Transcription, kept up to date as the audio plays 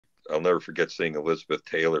I'll never forget seeing Elizabeth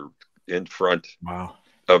Taylor in front Wow.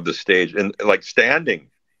 of the stage and like standing.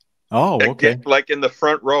 Oh, okay. Like in the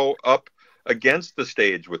front row up against the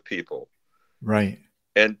stage with people. Right.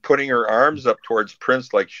 And putting her arms up towards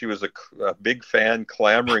Prince like she was a big fan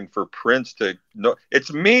clamoring for Prince to know,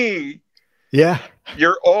 it's me. Yeah.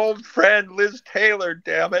 Your old friend, Liz Taylor,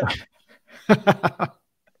 damn it.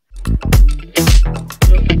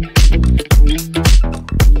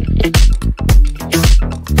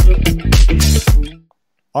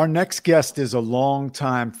 Our next guest is a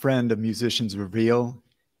longtime friend of Musicians Reveal.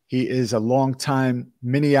 He is a longtime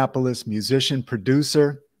Minneapolis musician,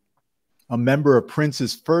 producer, a member of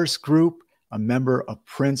Prince's first group, a member of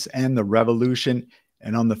Prince and the Revolution.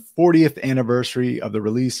 And on the 40th anniversary of the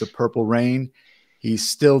release of Purple Rain, he's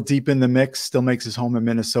still deep in the mix, still makes his home in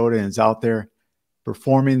Minnesota, and is out there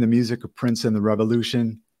performing the music of Prince and the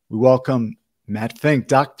Revolution. We welcome Matt Fink.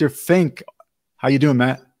 Dr. Fink, how you doing,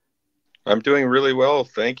 Matt? I'm doing really well.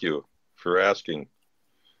 Thank you for asking.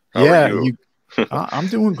 How are you? I'm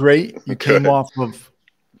doing great. You came off of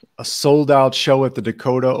a sold-out show at the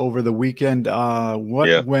Dakota over the weekend.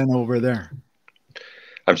 What went over there?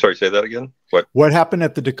 I'm sorry, say that again? What happened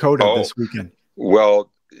at the Dakota this weekend?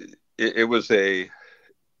 Well, it was a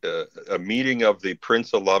meeting of the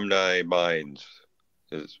Prince alumni minds,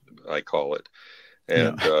 as I call it.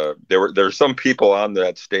 And there's some people on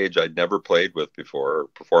that stage I'd never played with before, or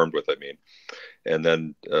performed with, I mean. And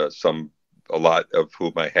then a lot of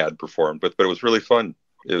whom I had performed with, but it was really fun.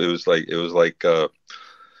 It was like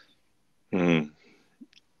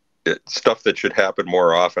stuff that should happen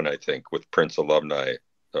more often, I think, with Prince alumni,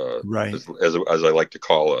 right? As I like to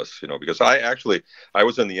call us, because I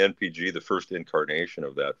was in the NPG, the first incarnation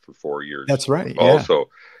of that, for 4 years. That's right. Also,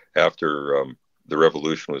 after the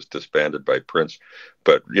Revolution was disbanded by Prince,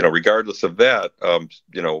 but regardless of that,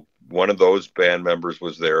 one of those band members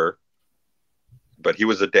was there, but he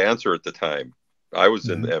was a dancer at the time. I was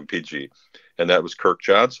in the MPG, and that was Kirk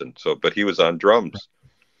Johnson. But he was on drums.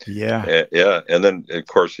 Yeah. And then of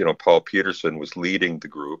course, Paul Peterson was leading the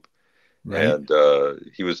group, right. And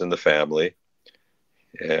he was in the family.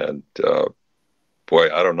 And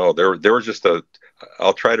boy, I don't know. There were just I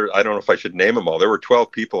don't know if I should name them all. There were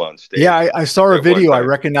 12 people on stage. Yeah, I saw a video. I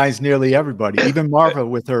recognized nearly everybody, even Marva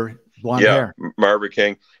with her blonde hair. Marva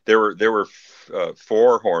King. There were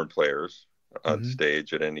 4 horn players on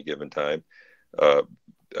stage at any given time.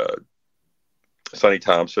 Sonny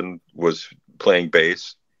Thompson was playing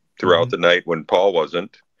bass throughout the night when Paul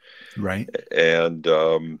wasn't. Right. And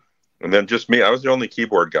then just me. I was the only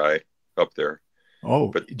keyboard guy up there. Oh,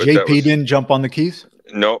 but JP didn't jump on the keys?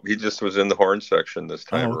 No, he just was in the horn section this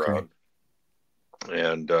time around.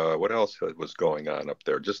 And what else was going on up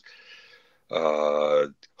there? Just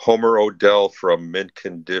Homer Odell from Mint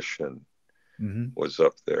Condition was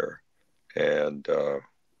up there. And I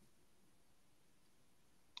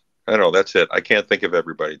don't know, that's it. I can't think of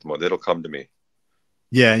everybody at the moment. It'll come to me.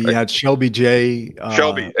 Yeah, you had Shelby J.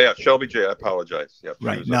 Shelby J. I apologize. Yeah,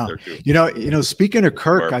 right now, speaking of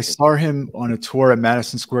Kirk, Mark. I saw him on a tour at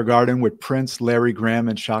Madison Square Garden with Prince, Larry Graham,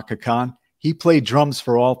 and Chaka Khan. He played drums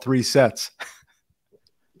for all 3 sets.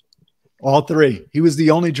 All 3. He was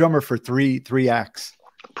the only drummer for three acts.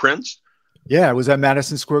 Prince? Yeah, it was at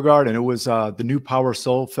Madison Square Garden. It was the New Power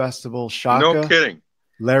Soul Festival. Chaka, no kidding.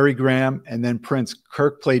 Larry Graham, and then Prince.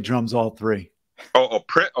 Kirk played drums all 3.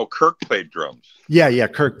 Kirk played drums. Yeah,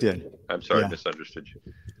 Kirk did. I'm sorry, I misunderstood you.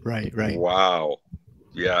 Right. Wow.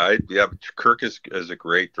 Yeah, Kirk is a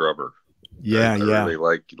great drummer. Yeah, I really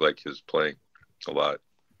like his playing a lot.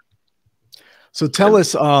 So tell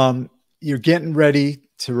us, you're getting ready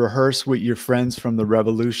to rehearse with your friends from the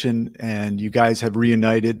Revolution, and you guys have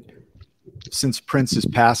reunited since Prince's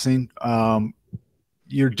passing.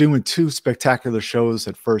 You're doing 2 spectacular shows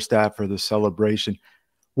at First Ave for the celebration.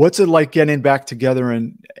 What's it like getting back together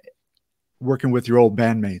and working with your old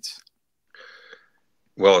bandmates?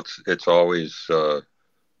 Well, it's always a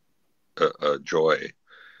joy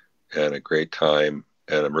and a great time,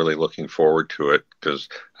 and I'm really looking forward to it because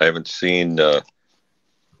I haven't seen.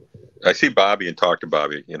 I see Bobby and talk to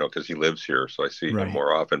Bobby, because he lives here, so I see him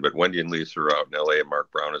more often. But Wendy and Lisa are out in LA, and Mark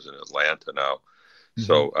Brown is in Atlanta now.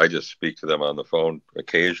 So I just speak to them on the phone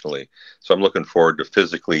occasionally. So I'm looking forward to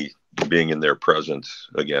physically being in their presence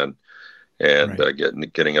again and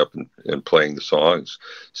getting up and playing the songs.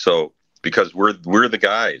 So because we're the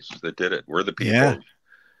guys that did it. We're the people,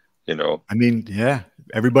 I mean,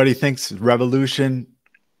 everybody thinks Revolution,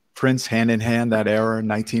 Prince hand in hand, that era,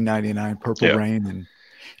 1999, Purple Rain.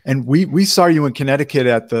 And we saw you in Connecticut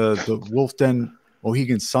at the Wolf Den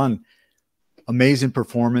Mohegan Sun. Amazing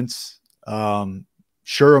performance.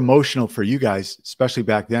 sure emotional for you guys, especially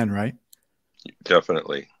back then, right?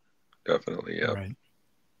 Definitely. Yeah. Right.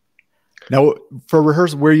 Now, for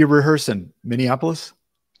rehearsal, where are you rehearsing? Minneapolis?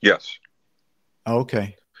 Yes. Oh,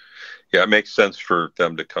 okay. Yeah, it makes sense for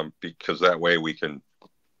them to come, because that way we can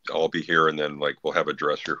all be here, and then like we'll have a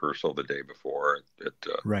dress rehearsal the day before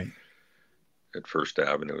Right. at First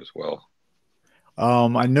Avenue as well.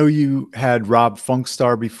 I know you had Rob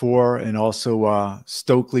Funkstar before, and also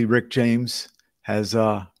Stokely Rick James has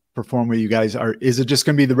performed with you guys. Is it just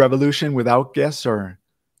going to be the Revolution without guests, or?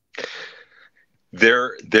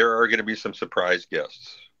 There are going to be some surprise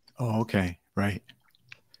guests. Oh, okay, right.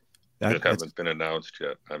 That haven't been announced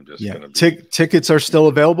yet. I'm just going to be. Tickets are still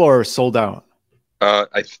available or sold out?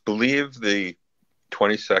 I believe the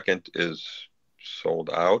 22nd is sold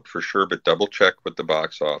out for sure, but double check with the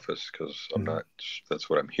box office, because I'm not. That's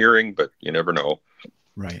what I'm hearing, but you never know.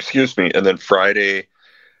 Right. Excuse me. And then Friday,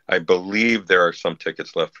 I believe there are some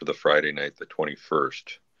tickets left for the Friday night, the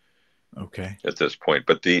 21st. Okay. At this point,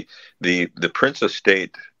 but the Prince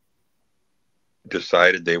estate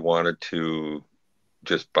decided they wanted to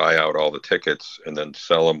just buy out all the tickets and then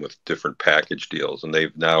sell them with different package deals, and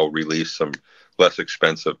they've now released some less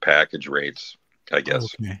expensive package rates, I guess,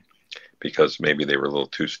 because maybe they were a little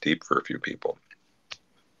too steep for a few people.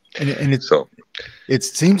 And it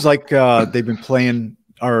seems like they've been planning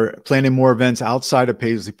more events outside of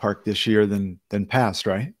Paisley Park this year than past,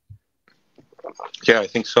 right? Yeah, I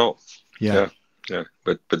think so. Yeah.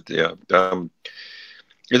 But yeah,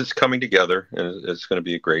 it's coming together, and it's going to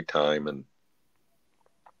be a great time. And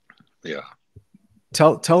yeah,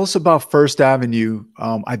 tell us about First Avenue.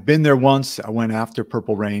 I've been there once. I went after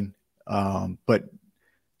Purple Rain, but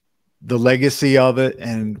the legacy of it,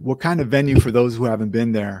 and what kind of venue for those who haven't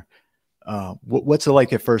been there. What's it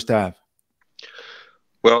like at First Ave?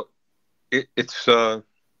 Well, it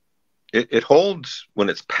holds, when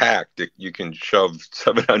it's packed, you can shove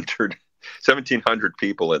 1,700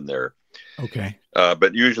 people in there. Okay.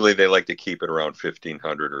 But usually they like to keep it around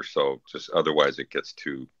 1,500 or so, just otherwise it gets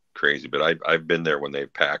too crazy. But I've been there when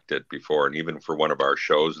they've packed it before, and even for one of our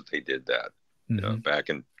shows they did that back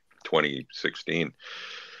in 2016.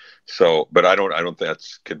 So, but I don't think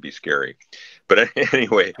that's could be scary. But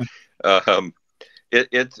anyway,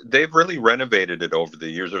 they've really renovated it over the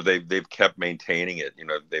years, or they've kept maintaining it. You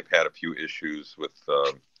know, they've had a few issues with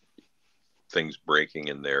things breaking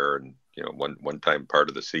in there, and you know, one time part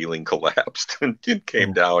of the ceiling collapsed and it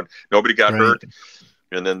came down. Nobody got hurt,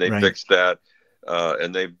 and then they fixed that.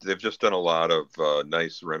 And they've just done a lot of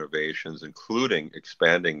nice renovations, including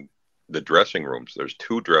expanding the dressing rooms. There's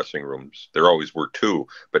 2 dressing rooms. There always were 2,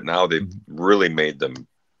 but now they've really made them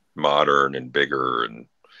modern and bigger and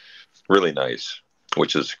really nice,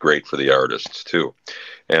 which is great for the artists too.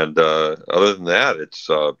 And other than that, it's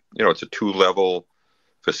it's a 2-level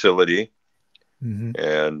facility, and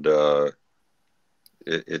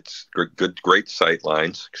it's great sight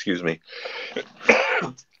lines. Excuse me.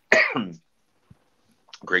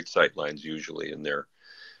 Great sight lines usually in there,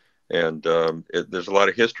 and there's a lot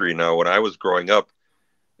of history. Now, when I was growing up,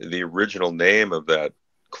 the original name of that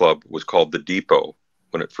club was called the Depot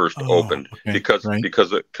when it first opened, because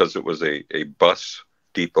it was a bus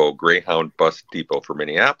depot, Greyhound bus depot for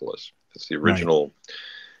Minneapolis. It's the original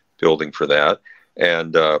building for that,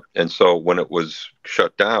 and so when it was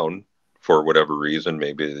shut down for whatever reason,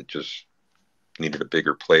 maybe it just needed a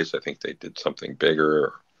bigger place. I think they did something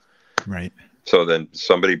bigger. Right. So then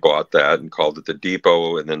somebody bought that and called it the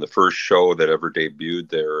Depot. And then the first show that ever debuted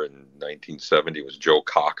there in 1970 was Joe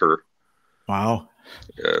Cocker. Wow.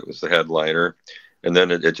 It was the headliner. And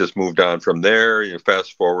then it just moved on from there. You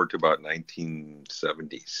fast forward to about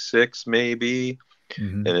 1976, maybe.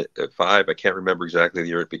 And at 5, I can't remember exactly the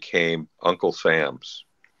year, it became Uncle Sam's.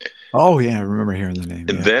 Oh, yeah. I remember hearing the name.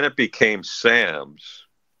 And then it became Sam's,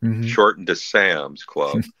 shortened to Sam's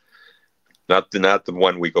Club. Not the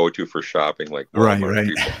one we go to for shopping, like Walmart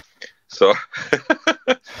people. So,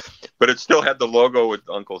 but it still had the logo with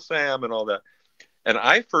Uncle Sam and all that. And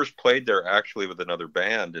I first played there actually with another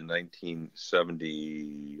band in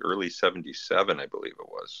 1970, early 77, I believe it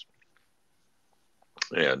was.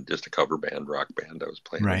 And just a cover band, rock band I was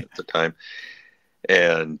playing at the time.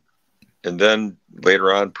 And then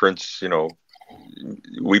later on, Prince,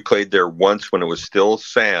 we played there once when it was still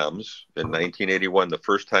Sam's in 1981, the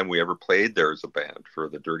first time we ever played there as a band for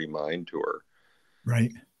the Dirty Mind tour.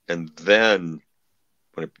 Right. And then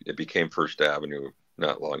when it became First Avenue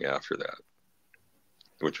not long after that,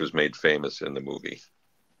 which was made famous in the movie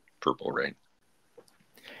Purple Rain.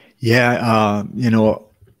 Yeah. How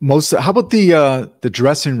about the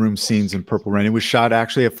dressing room scenes in Purple Rain? It was shot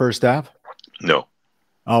actually at First Ave? No.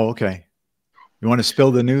 Oh, okay. You want to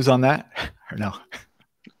spill the news on that or no?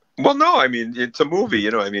 Well, no, I mean, it's a movie,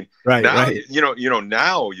 you know, I mean, Right, now, right.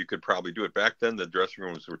 Now you could probably do it. Back then, the dressing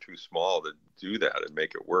rooms were too small to do that and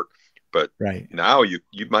make it work. But Right. now you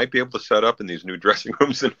might be able to set up in these new dressing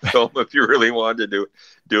rooms and film if you really wanted to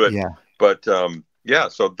do it. Yeah. But yeah,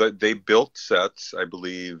 so they built sets, I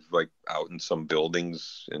believe, like out in some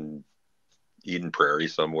buildings in Eden Prairie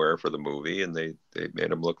somewhere for the movie, and they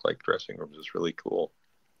made them look like dressing rooms. It's really cool.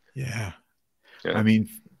 Yeah. Yeah. I mean,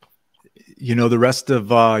 the rest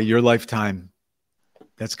of your lifetime,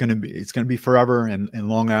 it's going to be forever and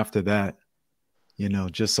long after that,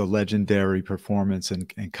 just a legendary performance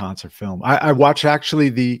and concert film. I watched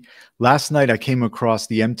actually last night I came across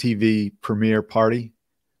the MTV premiere party.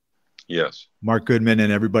 Yes. Mark Goodman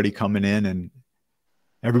and everybody coming in, and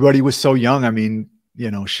everybody was so young. I mean,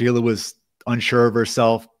 Sheila was unsure of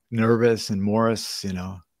herself, nervous, and Morris,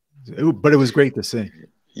 but it was great to see.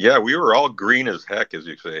 Yeah, we were all green as heck, as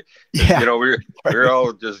you say. Yeah. We were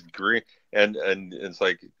all just green, and it's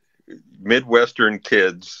like Midwestern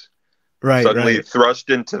kids suddenly thrust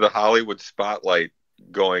into the Hollywood spotlight,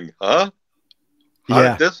 going, "Huh? How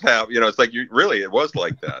did this happen?" It's like it was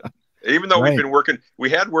like that. Even though we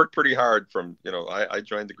had worked pretty hard from, I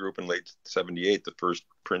joined the group in late '78, the first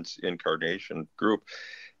Prince incarnation group,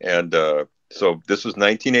 and so this was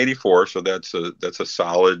 1984, so that's a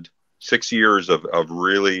solid 6 years of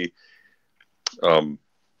really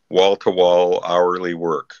wall-to-wall hourly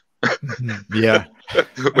work. Yeah.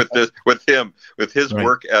 with his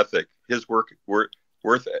work ethic. His work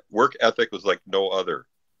ethic was like no other.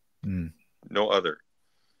 No other.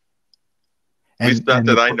 At least not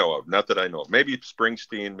that I know of. Not that I know of. Maybe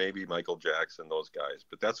Springsteen, maybe Michael Jackson, those guys.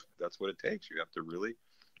 But that's what it takes. You have to really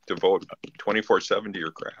devote 24/7 to your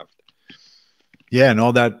craft. Yeah, and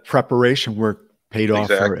all that preparation work paid off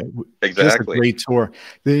for it. Just a great tour.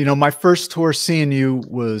 My first tour seeing you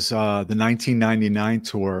was the 1999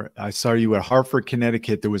 tour. I saw you at Hartford,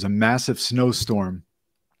 Connecticut. There was a massive snowstorm.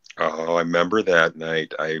 Oh, I remember that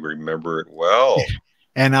night. I remember it well.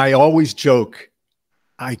 And I always joke,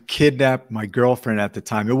 I kidnapped my girlfriend at the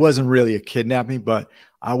time. It wasn't really a kidnapping, but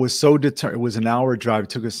I was so determined. It was an hour drive. It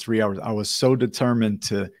took us 3 hours. I was so determined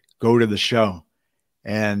to go to the show.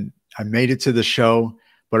 And I made it to the show,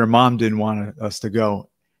 but her mom didn't want us to go.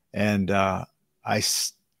 And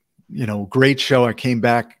great show. I came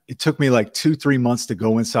back. It took me like 2-3 months to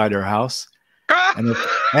go inside her house.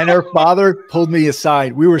 And her father pulled me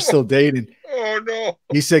aside. We were still dating. Oh, no.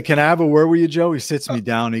 He said, "Can I have a word with you, Joe?" He sits me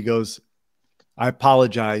down. He goes, "I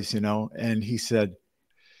apologize, and he said,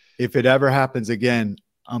 if it ever happens again,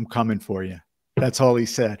 I'm coming for you." That's all he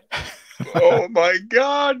said. Oh my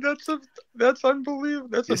God. That's unbelievable.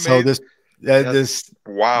 That's amazing. So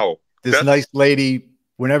wow. This nice lady,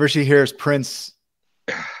 whenever she hears Prince,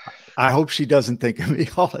 I hope she doesn't think of me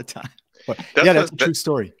all the time. But that's a true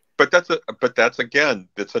story. But that's again,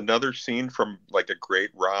 it's another scene from like a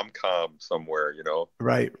great rom-com somewhere,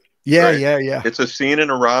 Right. Yeah, right? Yeah. It's a scene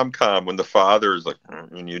in a rom-com when the father is like,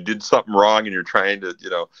 and you did something wrong and you're trying to,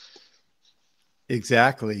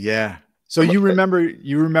 Exactly. Yeah. So you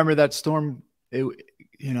remember that storm?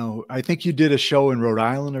 I think you did a show in Rhode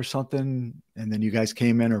Island or something, and then you guys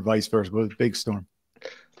came in, or vice versa. It was a big storm.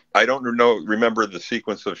 I don't remember the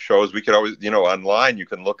sequence of shows. We could always, online you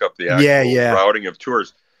can look up the actual routing of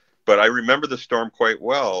tours. But I remember the storm quite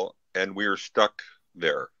well, and we were stuck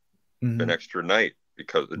there an extra night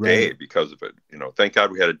because of it. Thank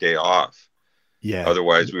God we had a day off. Yeah.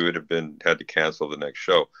 Otherwise, we would have had to cancel the next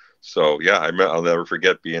show. So yeah, I'll never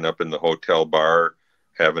forget being up in the hotel bar,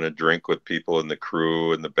 having a drink with people in the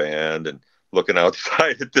crew and the band, and looking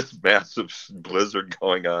outside at this massive blizzard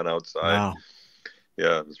going on outside. Wow.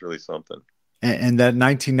 Yeah, it was really something. And that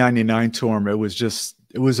 1999 tour,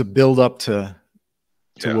 it was a build up to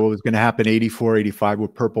what was going to happen 84, 85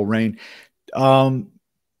 with Purple Rain.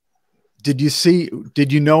 Did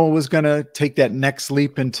you know it was going to take that next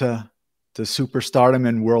leap into superstardom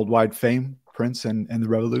and worldwide fame, Prince and the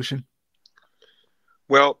Revolution?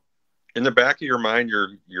 Well, in the back of your mind,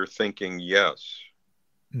 you're thinking yes.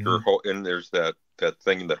 And there's that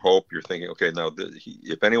thing, that hope. You're thinking, okay, now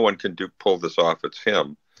if anyone can pull this off, it's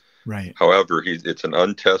him. Right. However, it's an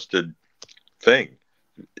untested thing.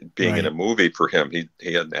 Being in a movie for him, he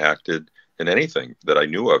hadn't acted in anything that I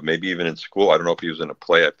knew of. Maybe even in school. I don't know if he was in a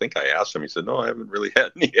play. I think I asked him. He said, "No, I haven't really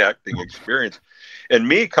had any acting experience." And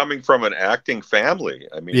me coming from an acting family,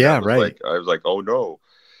 I mean, I was like, oh no.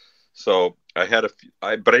 So I had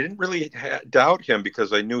but I didn't really doubt him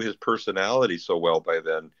because I knew his personality so well by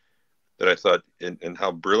then that I thought, and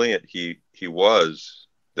how brilliant he was,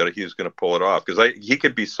 that he was going to pull it off. Because he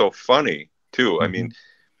could be so funny too. I mean,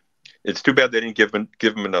 It's too bad they didn't give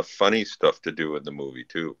him enough funny stuff to do in the movie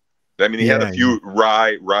too. I mean, he had a Yeah, few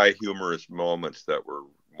wry humorous moments that were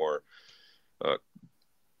more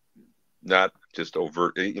not just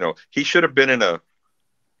overt. You know, he should have been in a.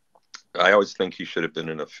 I always think he should have been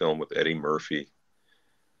in a film with Eddie Murphy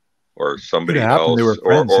or could somebody have happened. They else,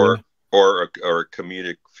 were friends, yeah. or a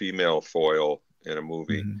comedic female foil in a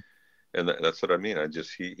movie. Mhm. And that's what I mean.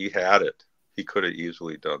 He had it. He could have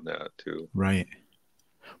easily done that too. Right.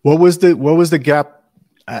 What was the gap?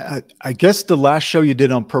 I guess the last show you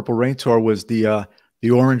did on Purple Rain Tour was the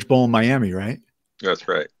Orange Bowl in Miami, right? That's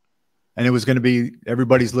right. And it was going to be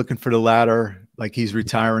everybody's looking for the ladder, like he's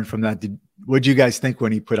retiring from that. What did you guys think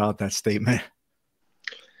when he put out that statement?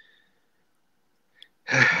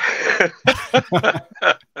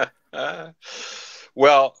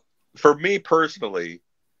 Well, for me personally,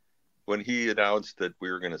 when he announced that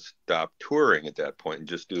we were going to stop touring at that point and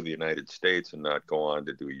just do the United States and not go on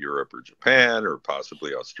to do Europe or Japan or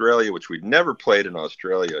possibly Australia, which we'd never played in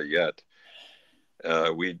Australia yet.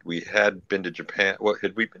 We had been to Japan. Well,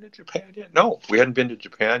 had we been to Japan yet? No, we hadn't been to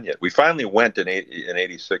Japan yet. We finally went in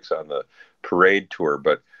 '86 on the Parade tour,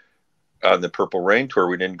 but on the Purple Rain tour,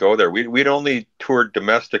 we didn't go there. We'd only toured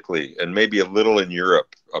domestically and maybe a little in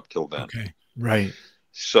Europe up till then. Okay, right.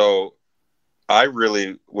 So I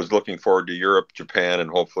really was looking forward to Europe, Japan, and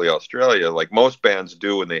hopefully Australia, like most bands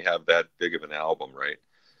do when they have that big of an album, right?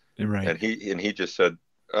 Right. And he just said,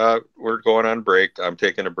 "We're going on break. I'm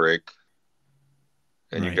taking a break,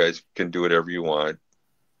 and you guys can do whatever you want.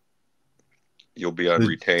 You'll be on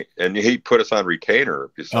retain." And he put us on retainer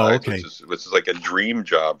besides, which is like a dream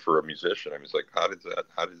job for a musician. I mean, it's like, how does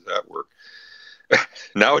that work?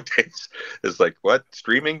 Nowadays, it's like, what?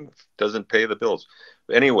 Streaming doesn't pay the bills.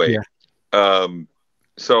 Anyway,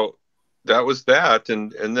 so that was that,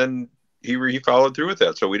 and then he followed through with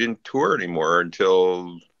that. So we didn't tour anymore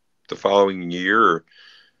until the following year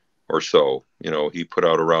or so. You know, he put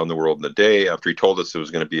out Around the World in a Day after he told us it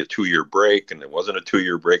was going to be a 2-year break, and it wasn't a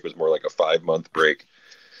 2-year break; it was more like a 5-month break.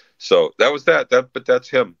 So that was that. But that's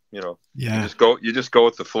him. You know, you just go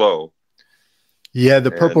with the flow. Yeah,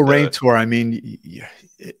 the Purple Rain tour. I mean,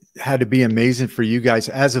 it had to be amazing for you guys.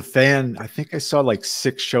 As a fan, I think I saw like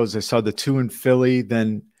 6 shows. I saw the 2 in Philly.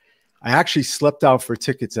 Then I actually slept out for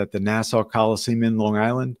tickets at the Nassau Coliseum in Long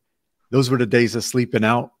Island. Those were the days of sleeping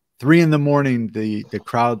out. 3 in the morning, the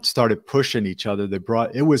crowd started pushing each other.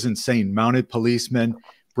 It was insane. Mounted policemen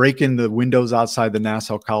breaking the windows outside the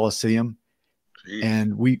Nassau Coliseum. Jeez.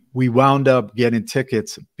 And we wound up getting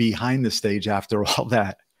tickets behind the stage after all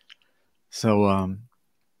that. So,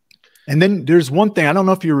 and then there's one thing, I don't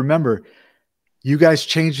know if you remember, you guys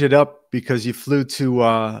changed it up because you flew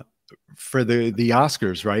to, for the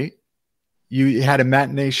Oscars, right? You had a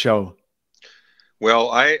matinee show. Well,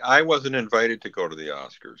 I wasn't invited to go to the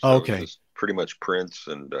Oscars. Okay. It was just pretty much Prince.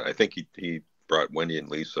 And I think he brought Wendy and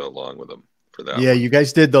Lisa along with him for that. Yeah. One. You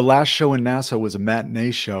guys did the last show in Nassau was a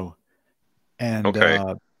matinee show. And,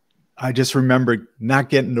 I just remember not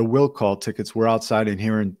getting the will call tickets. We're outside and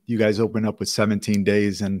hearing you guys open up with 17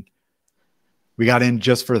 days, and we got in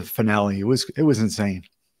just for the finale. It was insane.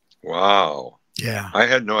 Wow. Yeah. I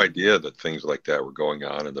had no idea that things like that were going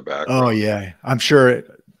on in the background. Oh yeah. I'm sure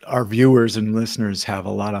our viewers and listeners have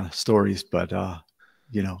a lot of stories, but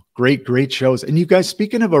you know, great shows. And you guys,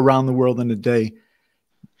 speaking of Around the World in a Day,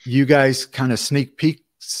 you guys kind of sneak peek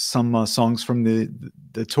some songs from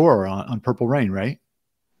the tour on Purple Rain, right?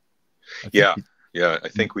 Yeah, I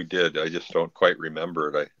think we did. I just don't quite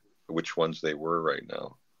remember which ones they were right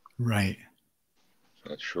now. Right.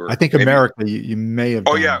 Not sure. I think maybe America. You may have.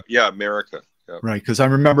 Oh done. Yeah, America. Yep. Right, because I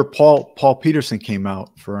remember Paul Peterson came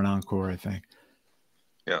out for an encore, I think.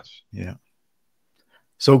 Yes. Yeah.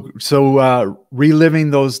 So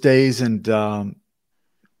reliving those days, and do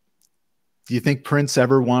you think Prince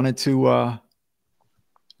ever wanted to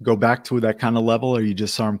go back to that kind of level, or you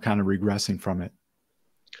just saw him kind of regressing from it?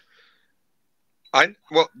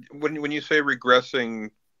 Well, when you say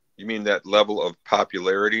regressing, you mean that level of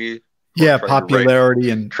popularity? Yeah, popularity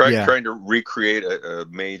and trying to recreate a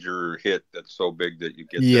major hit that's so big that you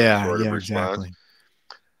get that sort of response. Exactly.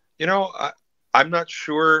 You know, I'm not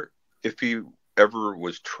sure if he ever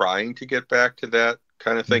was trying to get back to that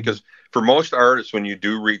kind of thing, because for most artists, when you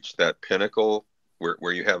do reach that pinnacle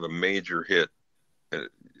where you have a major hit,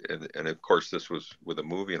 and of course this was with a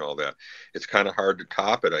movie and all that, it's kind of hard to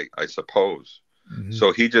top it, I suppose.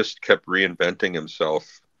 So he just kept reinventing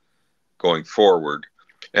himself going forward.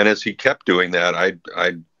 And as he kept doing that,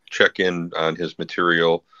 I'd check in on his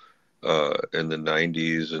material in the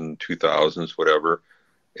 90s and 2000s, whatever.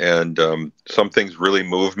 And some things really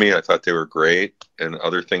moved me. I thought they were great. And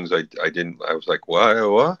other things I didn't. I was like,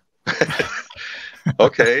 what?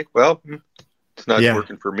 Okay, well, it's not Yeah.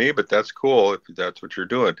 working for me, but that's cool if that's what you're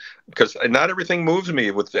doing. Because not everything moves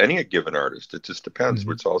me with any given artist. It just depends.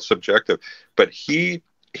 Mm-hmm. It's all subjective. But he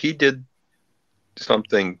did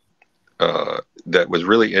something that was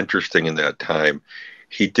really interesting in that time.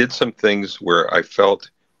 He did some things where I felt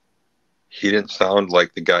he didn't sound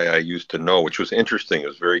like the guy I used to know, which was interesting. It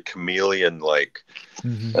was very chameleon-like.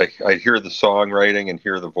 Mm-hmm. Like I hear the songwriting and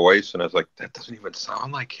hear the voice, and I was like, that doesn't even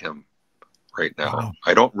sound like him right now. Wow.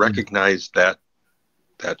 I don't recognize that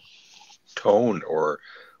tone or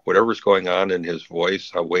whatever's going on in his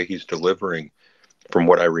voice, how way he's delivering from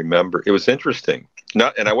what I remember. It was interesting.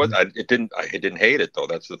 Not, and I didn't hate it though.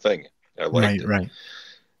 That's the thing. I liked it. Right.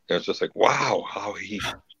 And it's just like, wow, how he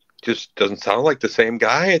just doesn't sound like the same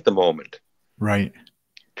guy at the moment. Right.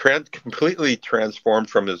 Completely transformed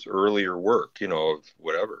from his earlier work, of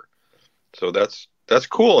whatever. So that's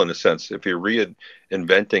cool in a sense if you're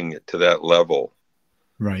reinventing it to that level.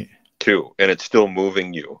 Right. Too, and it's still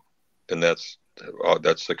moving you, and that's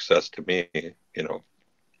success to me.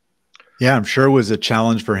 Yeah, I'm sure it was a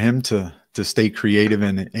challenge for him to stay creative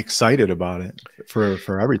and excited about it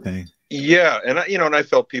for everything. Yeah, and I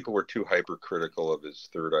felt people were too hypercritical of his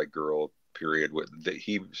Third Eye Girl period.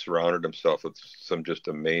 He surrounded himself with some just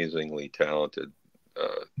amazingly talented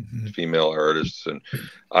female artists, and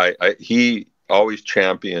he always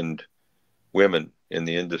championed women in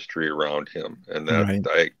the industry around him, and that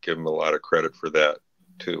I give him a lot of credit for that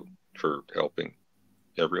too, for helping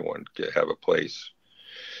everyone have a place.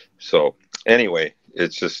 So anyway,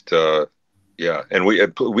 it's just yeah, and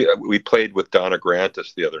we played with Donna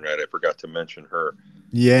Grantis the other night. I forgot to mention her.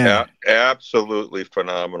 Yeah, absolutely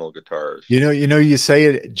phenomenal guitarist. You say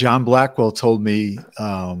it. John Blackwell told me.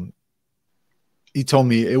 He told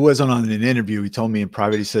me, it wasn't on an interview. He told me in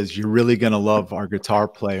private. He says, "You're really gonna love our guitar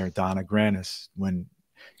player, Donna Grantis,"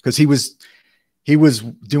 because he was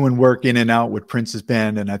doing work in and out with Prince's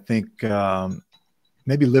band, and I think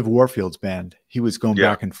maybe Liv Warfield's band. He was going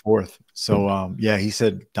back and forth. So yeah, he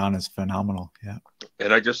said Donna's phenomenal. Yeah.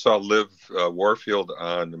 And I just saw Liv Warfield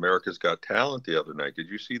on America's Got Talent the other night. Did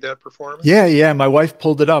you see that performance? Yeah. My wife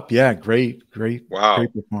pulled it up. Yeah, great. Wow.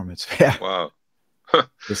 Great performance. Yeah. Wow.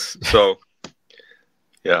 So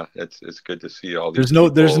yeah, it's good to see all these.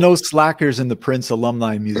 There's no slackers in the Prince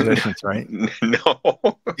alumni musicians, right? No.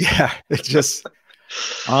 Yeah, it's just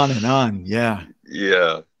on and on. Yeah.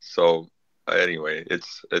 Yeah. So anyway,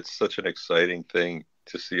 it's such an exciting thing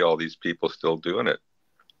to see all these people still doing it.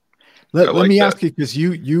 Let me ask you, because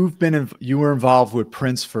you were involved with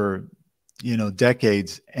Prince for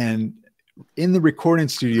decades, and in the recording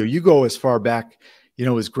studio, you go as far back. It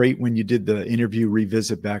was great when you did the interview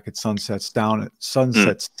revisit back at Sunset Sound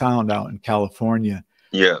out in California.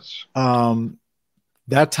 Yes.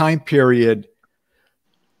 That time period,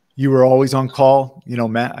 you were always on call.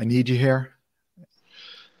 Matt, I need you here.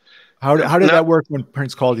 How did that work when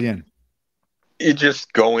Prince called you in? You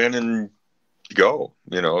just go in and go.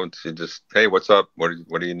 You just, hey, what's up? What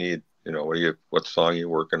do you need? What song are you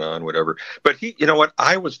working on? Whatever. But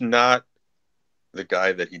I was not the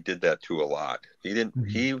guy that he did that to a lot. He didn't. Mm-hmm.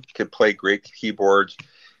 He could play great keyboards.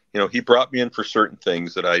 He brought me in for certain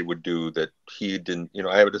things that I would do that he didn't.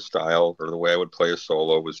 I had a style, or the way I would play a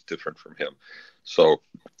solo was different from him. So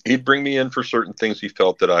he'd bring me in for certain things he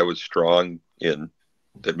felt that I was strong in,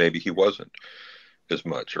 that maybe he wasn't as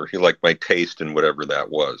much, or he liked my taste in whatever that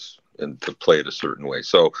was, and to play it a certain way.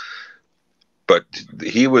 So, but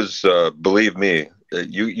he was, believe me,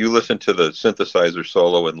 you listen to the synthesizer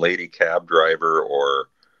solo in Lady Cab Driver or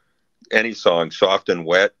any song, Soft and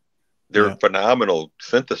Wet, they're phenomenal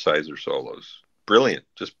synthesizer solos. Brilliant,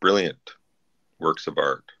 just brilliant works of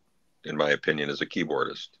art, in my opinion, as a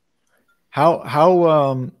keyboardist.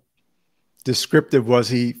 How descriptive was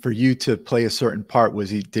he for you to play a certain part?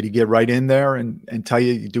 Did he get right in there and tell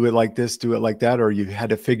you do it like this, do it like that, or you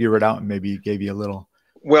had to figure it out and maybe he gave you a little?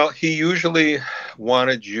 Well, he usually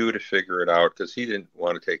wanted you to figure it out because he didn't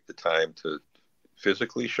want to take the time to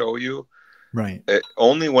physically show you. Right.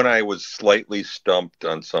 Only when I was slightly stumped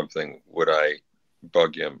on something would I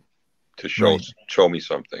bug him to show me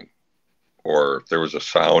something. Or if there was a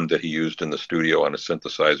sound that he used in the studio on a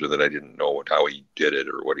synthesizer that I didn't know how he did it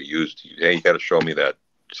or what he used. Hey, you got to show me that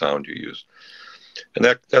sound you used. And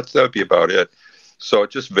that would be about it. So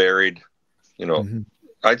it just varied, Mm-hmm.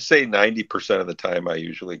 I'd say 90% of the time I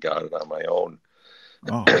usually got it on my own.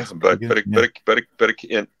 Oh,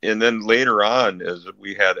 and then later on, as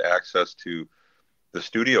we had access to the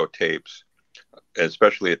studio tapes,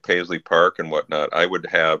 especially at Paisley Park and whatnot, I would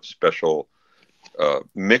have special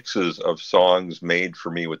mixes of songs made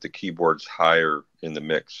for me with the keyboards higher in the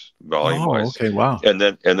mix volume wise. Oh, okay, wow. And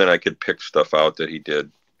then I could pick stuff out that he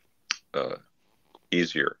did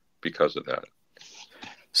easier because of that.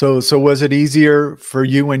 So was it easier for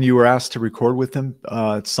you when you were asked to record with him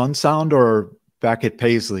at Sun Sound or back at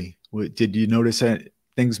Paisley? Did you notice that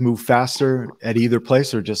things move faster at either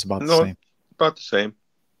place or just about the same? About the same.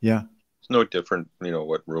 Yeah. It's no different,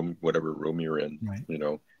 whatever room you're in, right. you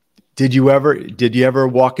know. Did you ever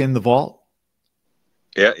walk in the vault?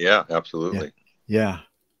 Yeah, absolutely. Yeah.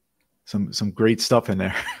 Some great stuff in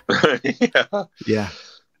there. Yeah. Yeah.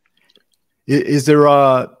 Is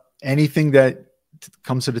there anything that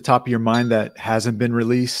comes to the top of your mind that hasn't been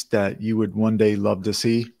released that you would one day love to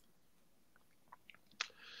see?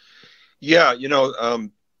 Yeah,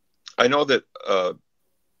 I know that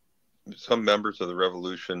some members of the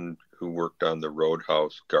Revolution who worked on the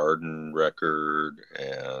Roadhouse Garden record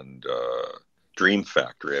and Dream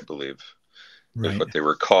Factory, I believe, is what they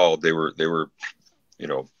were called. They were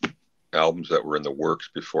albums that were in the works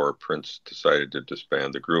before Prince decided to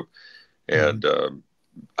disband the group. And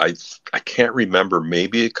I can't remember,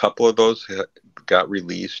 maybe a couple of those got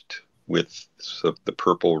released with the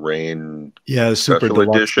Purple Rain special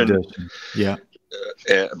edition. Yeah.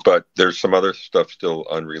 But there's some other stuff still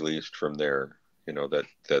unreleased from there,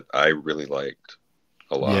 that I really liked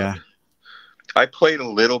a lot. Yeah. I played a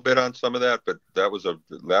little bit on some of that, but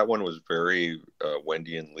that one was very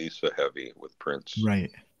Wendy and Lisa heavy with Prince.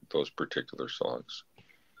 Right. Those particular songs.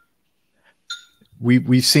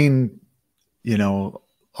 We've seen, on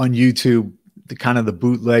YouTube, the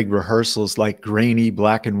bootleg rehearsals, like grainy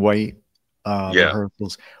black and white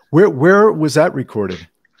rehearsals. Where was that recorded?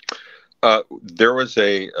 There was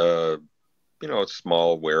a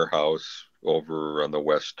small warehouse over on the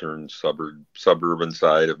western suburban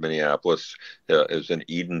side of Minneapolis. It was in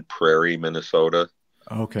Eden Prairie, Minnesota.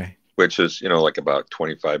 Okay. Which is, like about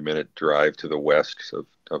 25-minute drive to the west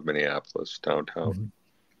of Minneapolis, downtown.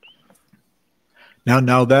 Mm-hmm.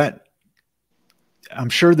 Now that I'm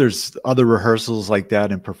sure there's other rehearsals like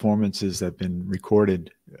that and performances that have been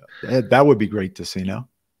recorded. That would be great to see, no?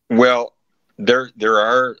 Well, there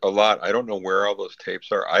are a lot. I don't know where all those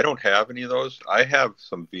tapes are. I don't have any of those. I have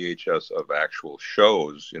some VHS of actual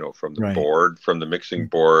shows, from the board, from the mixing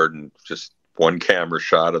board, and just one camera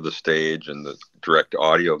shot of the stage and the direct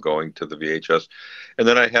audio going to the VHS. And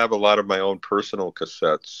then I have a lot of my own personal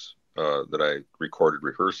cassettes that I recorded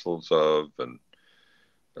rehearsals of and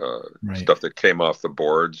stuff that came off the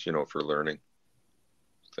boards, for learning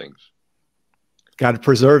things. Got to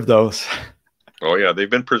preserve those. Oh yeah, they've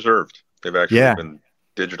been preserved. They've actually been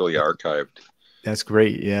digitally archived. That's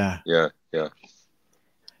great. Yeah. Yeah.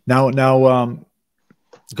 Now,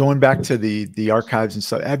 going back to the archives and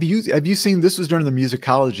stuff, have you seen, this was during the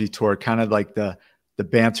musicology tour, kind of like the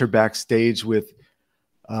banter backstage with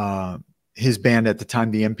his band at the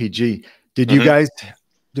time, the MPG.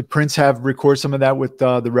 Did Prince record some of that with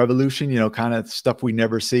the Revolution, kind of stuff we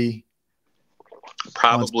never see?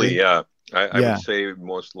 Probably, yeah. I would say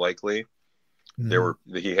most likely.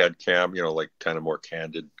 He had like kind of more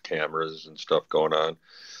candid cameras and stuff going on.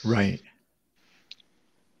 Right.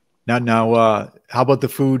 Now, how about the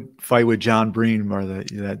food fight with John Breen or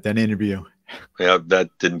that interview? Yeah, that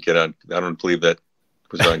didn't get on. I don't believe that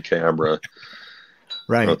was on camera.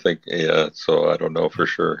 Right. I don't think. Yeah. So I don't know for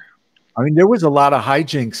sure. I mean, there was a lot of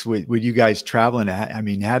hijinks with you guys traveling. I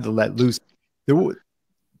mean, had to let loose. There was,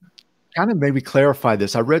 kind of maybe clarify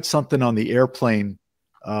this. I read something on the airplane.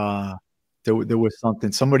 There was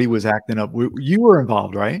something. Somebody was acting up. You were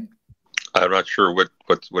involved, right? I'm not sure what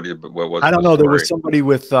was. I don't know. There was somebody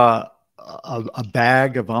with a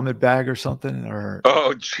bag, a vomit bag, or something. Or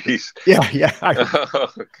oh, jeez. Yeah.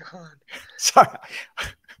 Oh God. Sorry.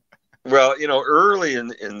 Well,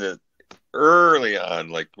 early on,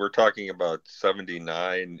 like we're talking about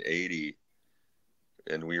 79, 80,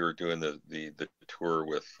 and we were doing the tour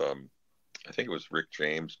with I think it was Rick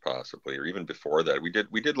James possibly, or even before that. We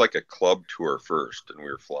did like a club tour first, and we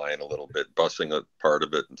were flying a little bit, busing a part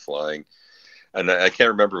of it and flying. And I can't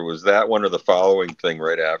remember if it was that one or the following thing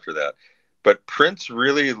right after that. But Prince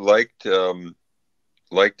really liked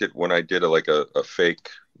it when I did a fake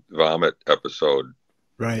vomit episode.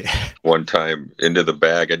 Right. One time into the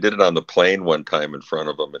bag. I did it on the plane one time in front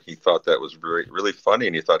of him, and he thought that was really, really funny.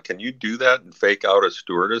 And he thought, "Can you do that and fake out a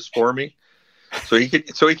stewardess for me?" So he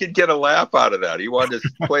could get a laugh out of that. He wanted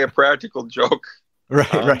to play a practical joke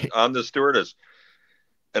on the stewardess.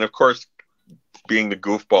 And of course, being the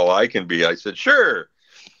goofball I can be, I said, "Sure."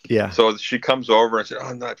 Yeah. So she comes over and I said, "Oh,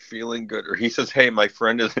 I'm not feeling good." Or he says, "Hey, my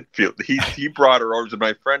friend isn't feeling." He brought her over and said,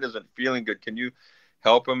 "My friend isn't feeling good. Can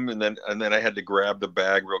help him, and then I had to grab the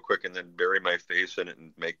bag real quick and then bury my face in it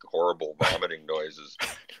and make horrible vomiting noises.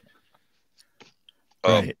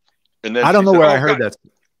 Right. And then I don't know said, where I heard that.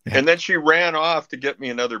 Yeah. And then she ran off to get me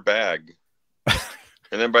another bag.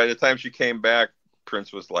 And then by the time she came back,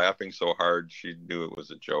 Prince was laughing so hard she knew it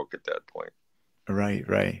was a joke at that point. Right,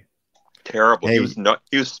 right. Terrible. Hey.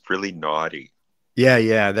 He was really naughty.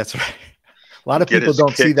 Yeah, that's right. A lot of people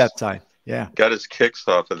don't see that side. Yeah. Got his kicks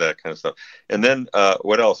off of that kind of stuff. And then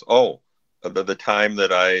what else? Oh, the time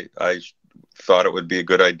that I thought it would be a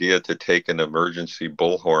good idea to take an emergency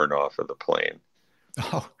bullhorn off of the plane.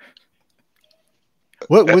 Oh.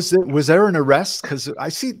 What was it? Was there an arrest? Because I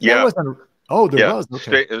see there wasn't. Oh, there was.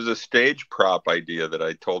 Okay. It was a stage prop idea that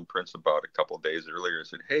I told Prince about a couple of days earlier. I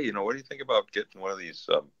said, hey, what do you think about getting one of these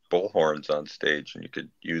bullhorns on stage, and you could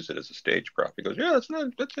use it as a stage prop? He goes, yeah, that's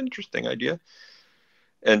an interesting idea.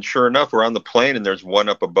 And sure enough, we're on the plane, and there's one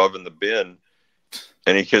up above in the bin.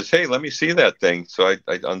 And he goes, hey, let me see that thing. So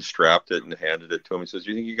I unstrapped it and handed it to him. He says,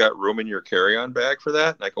 you think you got room in your carry-on bag for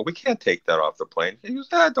that? And I go, we can't take that off the plane. He goes,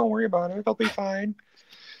 don't worry about it. It'll be fine.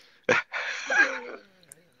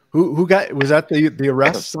 Who was that the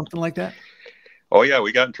arrest, something like that? Oh yeah,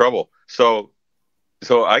 we got in trouble. So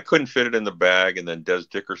I couldn't fit it in the bag, and then Des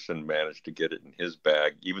Dickerson managed to get it in his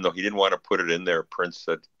bag, even though he didn't want to put it in there. Prince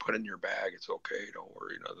said, "Put it in your bag. It's okay. Don't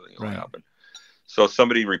worry. Nothing will happen." So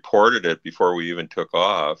somebody reported it before we even took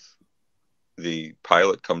off. The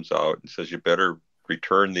pilot comes out and says, "You better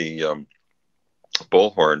return the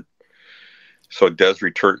bullhorn." So Des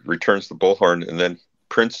returns the bullhorn, and then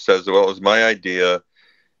Prince says, "Well, it was my idea."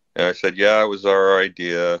 And I said, yeah, it was our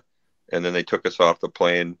idea. And then they took us off the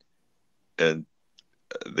plane, and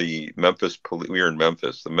the Memphis police, we were in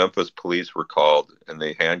Memphis, the Memphis police were called, and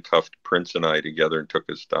they handcuffed Prince and I together and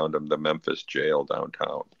took us down to the Memphis jail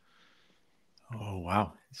downtown. Oh,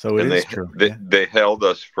 wow. So it is true. They held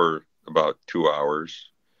us for about 2 hours.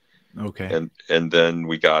 Okay. And then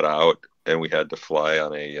we got out, and we had to fly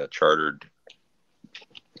on a chartered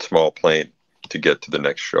small plane to get to the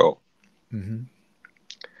next show. Mm-hmm.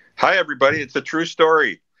 Hi, everybody. It's a true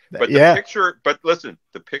story. But the picture, but listen,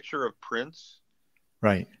 the picture of Prince,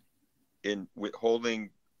 right,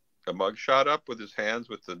 holding a mugshot up with his hands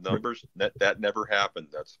with the numbers, that never happened.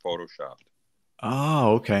 That's photoshopped.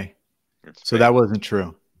 Oh, okay. So that wasn't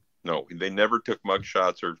true. No, they never took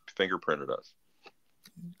mugshots or fingerprinted us.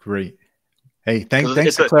 Great. Hey,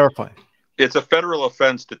 thanks for clarifying. It's a federal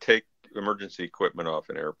offense to take emergency equipment off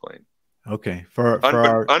an airplane. Okay.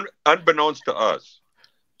 Unbeknownst to us.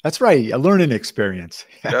 That's right. A learning experience.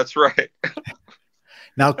 That's right.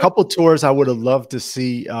 Now, a couple tours I would have loved to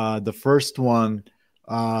see. The first one,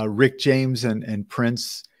 Rick James and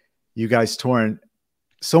Prince, you guys touring.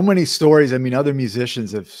 So many stories. I mean, other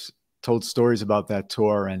musicians have told stories about that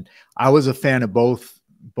tour, and I was a fan of both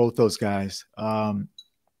those guys.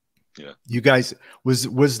 You guys,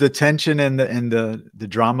 was the tension and the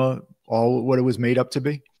drama all what it was made up to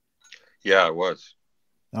be? Yeah, it was.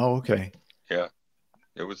 Oh, okay. Yeah.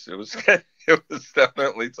 It was it was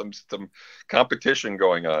definitely some competition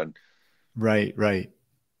going on. Right.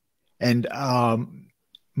 And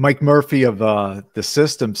Mike Murphy of the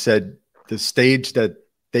System said the stage that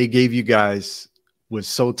they gave you guys was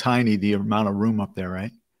so tiny, the amount of room up there,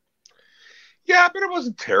 right? Yeah, but it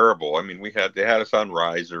wasn't terrible. I mean, they had us on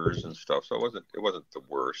risers and stuff, so it wasn't the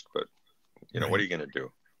worst. But what are you going to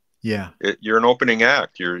do? Yeah, you're an opening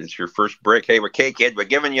act. It's your first break. Hey, kid, we're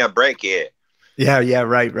giving you a break here. Yeah,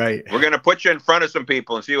 right. We're going to put you in front of some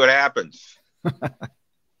people and see what happens.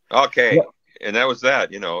 Okay. Yeah. And that was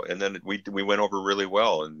that, and then we went over really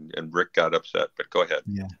well, and Rick got upset, but go ahead.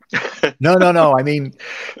 Yeah. No. I mean,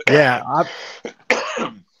 yeah.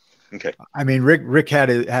 Okay. I mean, Rick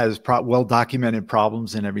has well-documented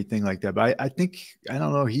problems and everything like that, but I think, I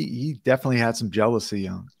don't know, he definitely had some jealousy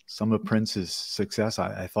on some of Prince's success,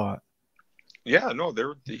 I thought. Yeah, no,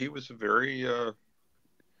 he was a very,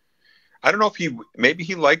 I don't know if maybe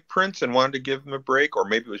he liked Prince and wanted to give him a break, or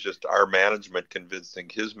maybe it was just our management convincing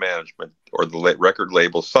his management or the record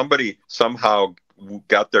label. Somebody somehow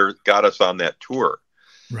got us on that tour,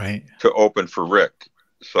 right, to open for Rick.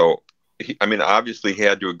 So, obviously he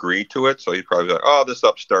had to agree to it. So he's probably like, "Oh, this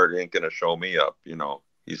upstart ain't going to show me up,"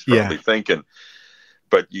 He's probably thinking.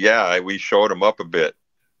 But yeah, we showed him up a bit.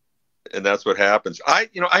 And that's what happens. I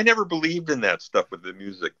never believed in that stuff with the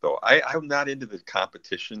music, though. I'm not into the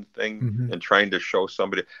competition thing and trying to show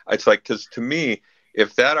somebody. It's like, because to me,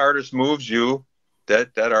 if that artist moves you,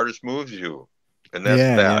 that artist moves you, and that's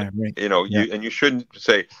that. Right. And you shouldn't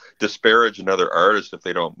disparage another artist if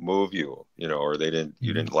they don't move you, or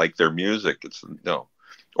you didn't like their music. It's no.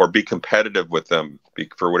 or be competitive with them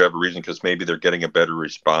for whatever reason, because maybe they're getting a better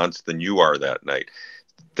response than you are that night.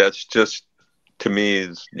 That's just, to me,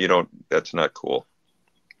 that's not cool.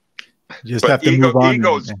 You just have to move on.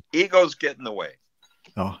 Egos get in the way.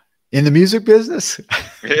 Oh, in the music business?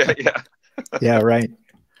 Yeah. Yeah, right.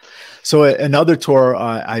 So another tour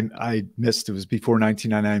I missed, it was before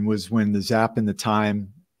 1999, was when the Zapp and the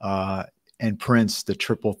Time and Prince, the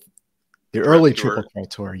early Triple Threat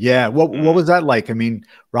tour. Yeah. What was that like? I mean,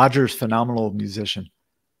 Roger's phenomenal musician.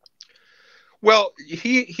 Well,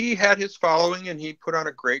 he had his following and he put on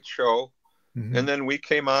a great show. Mm-hmm. And then we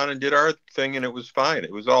came on and did our thing, and it was fine.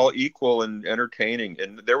 It was all equal and entertaining,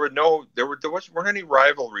 and there weren't any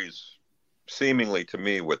rivalries, seemingly to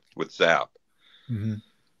me, with Zapp. Mm-hmm.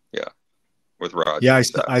 Yeah, with Roger. Yeah,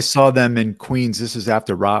 I saw them in Queens. This is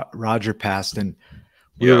after Roger passed, and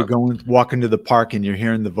we were walking to the park, and you're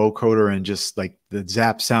hearing the vocoder and just like the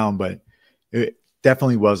Zapp sound, but it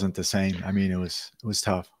definitely wasn't the same. I mean, it was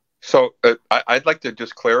tough. So I'd like to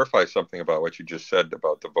just clarify something about what you just said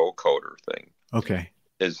about the vocoder thing. Okay.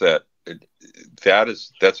 Is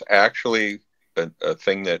that's actually a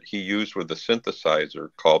thing that he used with the synthesizer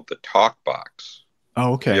called the talk box.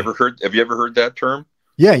 Oh, okay. Have you ever heard that term?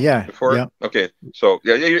 Yeah. Before? Yeah. Okay. So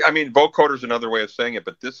I mean, vocoder is another way of saying it,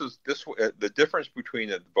 but the difference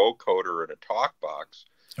between a vocoder and a talk box.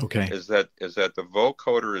 Okay. Is that the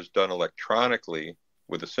vocoder is done electronically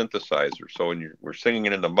with a synthesizer. So when we're singing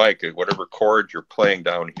it in the mic, whatever chord you're playing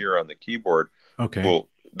down here on the keyboard,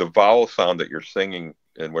 the vowel sound that you're singing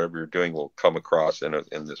and whatever you're doing will come across in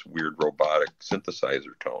this weird robotic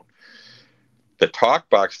synthesizer tone. The talk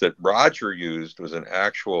box that Roger used was an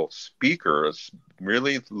actual speaker, a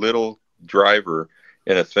really little driver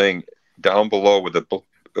in a thing down below with a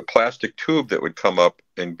plastic tube that would come up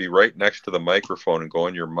and be right next to the microphone and go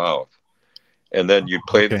in your mouth. And then you'd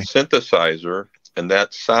play the synthesizer, and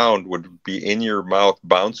that sound would be in your mouth,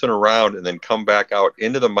 bouncing around, and then come back out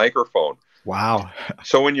into the microphone. Wow!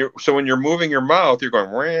 So when you're moving your mouth, you're going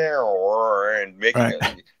and making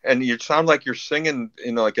it, and you sound like you're singing,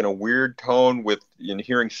 like in a weird tone with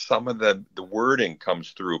hearing some of the wording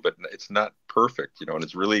comes through, but it's not perfect, and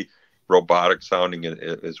it's really robotic sounding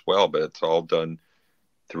as well. But it's all done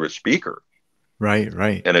through a speaker, right,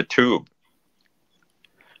 and a tube.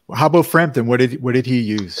 How about Frampton? What did he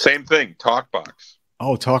use? Same thing, talkbox.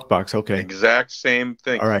 Oh, talkbox. Okay. Exact same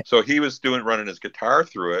thing. All right. So he was running his guitar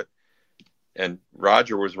through it, and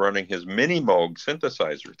Roger was running his Mini Moog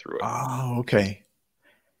synthesizer through it. Oh, okay.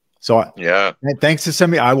 So yeah. Thanks to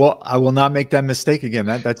send me. I will not make that mistake again.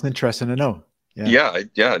 That's interesting to know. Yeah.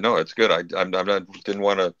 No, it's good. I didn't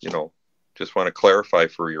want to just want to clarify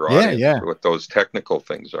for your audience what those technical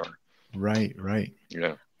things are. Right.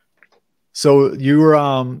 Yeah. So you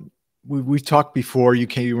were we talked before.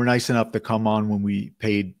 You were nice enough to come on when we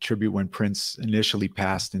paid tribute when Prince initially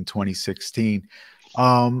passed in 2016.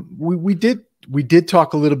 We did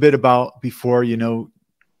talk a little bit about before. You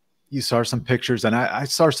saw some pictures, and I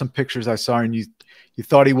saw some pictures I saw, and you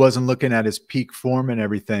thought he wasn't looking at his peak form and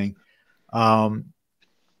everything. When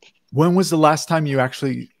was the last time you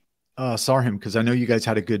actually saw him? Because I know you guys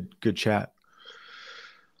had a good chat.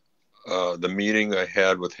 The meeting I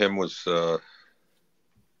had with him was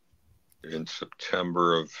in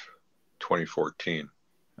September of 2014.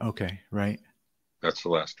 Okay, right. That's the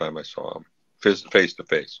last time I saw him face to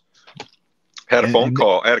face. Had a phone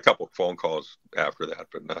call. I had a couple of phone calls after that,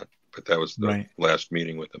 but that was the last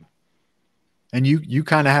meeting with him. And you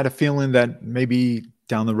kind of had a feeling that maybe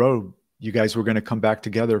down the road you guys were going to come back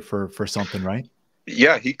together for something, right?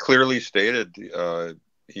 Yeah, he clearly stated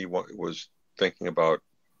he was thinking about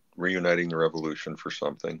reuniting the Revolution for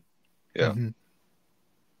something. Yeah. Mm-hmm.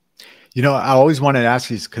 I always wanted to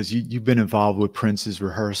ask you because you've been involved with Prince's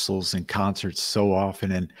rehearsals and concerts so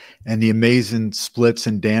often, and the amazing splits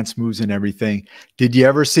and dance moves and everything. Did you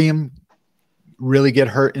ever see him really get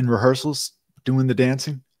hurt in rehearsals doing the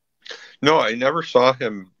dancing? No, I never saw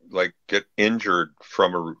him get injured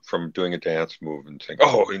from doing a dance move and saying,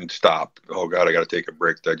 "Oh, and stop! Oh God, I got to take a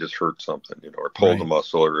break. I just hurt something," or pulled a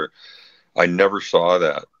muscle. Or I never saw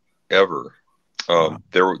that ever. Wow.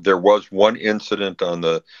 There was one incident on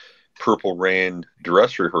the Purple Rain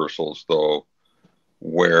dress rehearsals, though,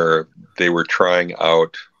 where they were trying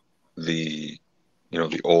out the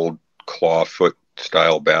old clawfoot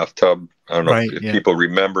style bathtub. I don't know if people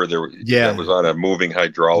remember that was on a moving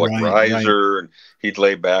hydraulic riser, and he'd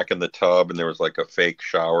lay back in the tub, and there was like a fake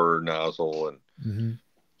shower nozzle. And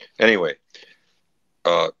anyway,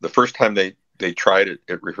 the first time they tried it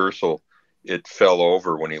at rehearsal, it fell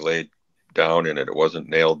over when he laid down in it. It wasn't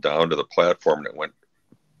nailed down to the platform, and it went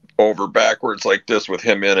over backwards like this with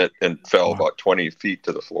him in it, and fell Wow. about 20 feet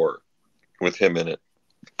to the floor with him in it.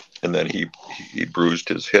 And then he bruised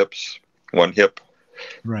his hips, one hip,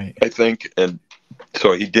 Right. I think. And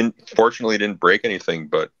so he fortunately didn't break anything,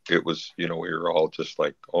 but it was, we were all just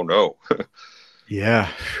like, oh no. Yeah.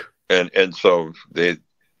 And so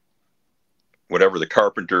whatever, the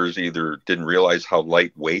carpenters either didn't realize how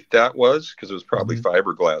lightweight that was, because it was probably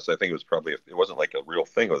fiberglass. I think it wasn't like a real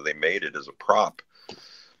thing. They made it as a prop.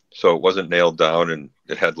 So it wasn't nailed down, and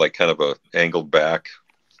it had like kind of a angled back,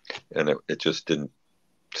 and it just didn't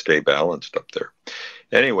stay balanced up there.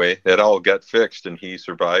 Anyway, it all got fixed, and he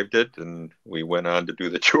survived it, and we went on to do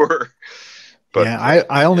the tour. But yeah,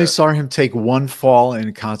 I only saw him take one fall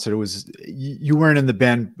in concert. It was, you weren't in the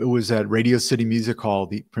band. It was at Radio City Music Hall,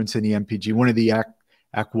 the Prince and the MPG, one of the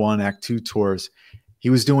Act 1, Act 2 tours. He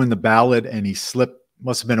was doing the ballad, and he slipped,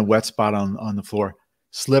 must have been a wet spot on the floor,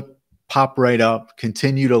 slipped, popped right up,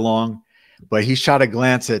 continued along, but he shot a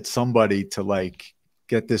glance at somebody to like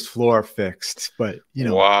get this floor fixed. But,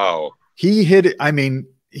 wow, he hit it. I mean,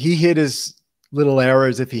 he hit his little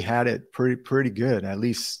errors, if he had it, pretty good, at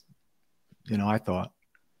least. I thought.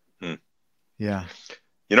 Yeah.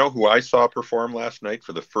 Who I saw perform last night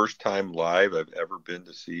for the first time live I've ever been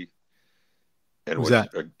to see? And it was a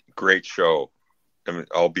great show. I mean,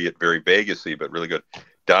 albeit very Vegas-y, but really good.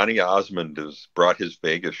 Donny Osmond has brought his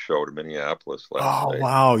Vegas show to Minneapolis last night. Oh,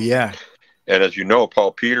 wow. Yeah. And as you know,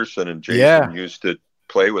 Paul Peterson and Jason used to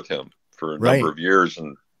play with him for a number of years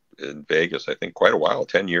in Vegas. I think quite a while,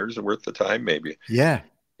 10 years worth of time, maybe. Yeah.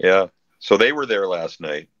 Yeah. So they were there last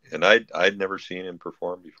night, and I'd never seen him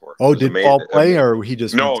perform before. Oh, did Paul play, or he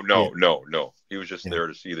just no. He was just there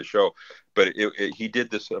to see the show. But he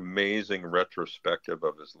did this amazing retrospective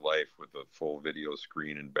of his life with a full video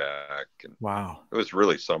screen and back. And wow, it was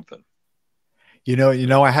really something.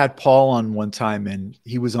 I had Paul on one time, and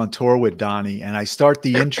he was on tour with Donnie, and I start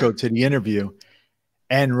the intro to the interview,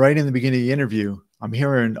 and right in the beginning of the interview, I'm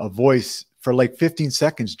hearing a voice for like 15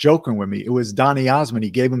 seconds joking with me. It was Donny Osmond. He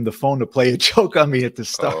gave him the phone to play a joke on me at the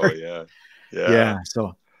start. Oh, yeah. Yeah.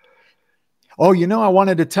 So, I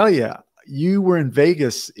wanted to tell you, you were in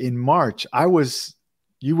Vegas in March.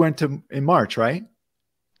 You went in March, right?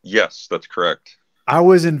 Yes, that's correct. I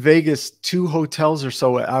was in Vegas 2 hotels or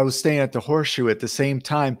so. I was staying at the Horseshoe at the same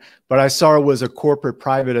time, but I saw it was a corporate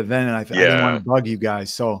private event, and I didn't want to bug you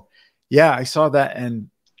guys. So yeah, I saw that. And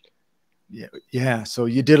yeah. So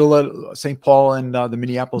you did a little St. Paul and the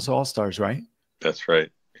Minneapolis All-Stars, right? That's right.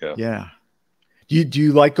 Yeah. Yeah. Do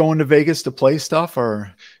you like going to Vegas to play stuff,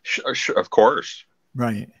 or? Sure, of course.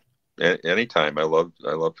 Right. Anytime. I love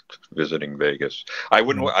visiting Vegas. I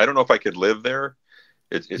don't know if I could live there.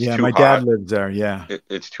 It's too hot. My dad lives there. Yeah.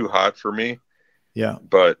 It's too hot for me. Yeah.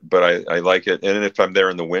 But I like it. And if I'm there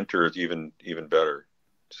in the winter, it's even better.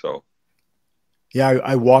 So. Yeah,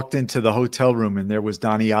 I walked into the hotel room, and there was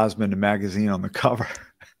Donny Osmond, a magazine on the cover.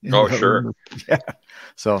 Oh, sure. Room. Yeah.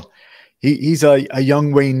 So he's a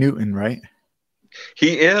young Wayne Newton, right?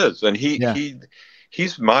 He is. And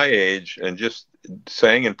he's my age, and just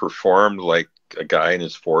sang and performed like a guy in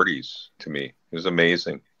his 40s to me. It was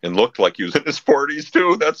amazing. And looked like he was in his 40s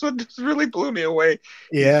too. That's what just really blew me away.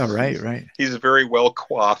 Yeah, right. He's very well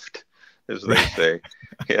coiffed, as they say.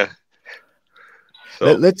 Yeah.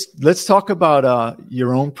 So let's talk about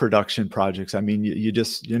your own production projects. I mean,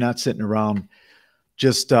 you're not sitting around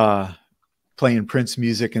just playing Prince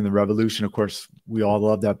music and the Revolution. Of course, we all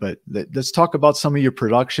love that, but let's talk about some of your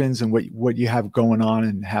productions and what you have going on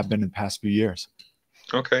and have been in the past few years.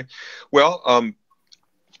 Okay. Well,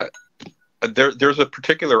 there's a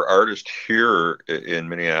particular artist here in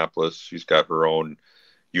Minneapolis. She's got her own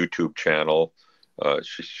YouTube channel.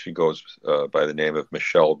 She goes by the name of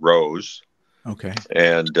Michelle Rose. Okay.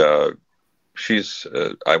 And she's,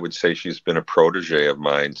 I would say she's been a protege of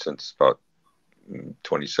mine since about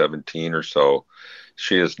 2017 or so.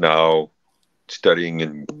 She is now studying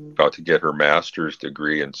and about to get her master's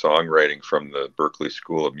degree in songwriting from the Berklee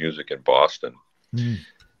School of Music in Boston.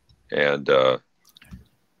 And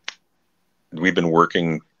we've been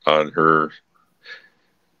working on her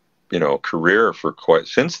career for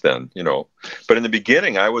since then, but in the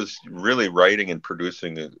beginning I was really writing and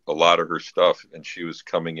producing a lot of her stuff, and she was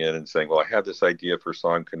coming in and saying, well, I have this idea for a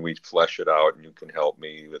song. Can we flesh it out? And you can help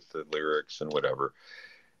me with the lyrics and whatever.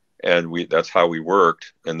 And that's how we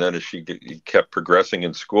worked. And then as she kept progressing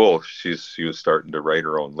in school, she was starting to write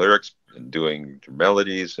her own lyrics and doing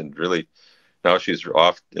melodies, and really now she's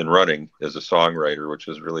off and running as a songwriter, which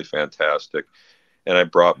is really fantastic. And I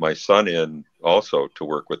brought my son in also to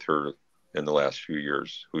work with her in the last few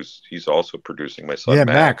years. He's also producing, my son. Yeah,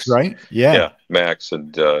 Max, right? Yeah, Max,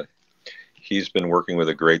 and he's been working with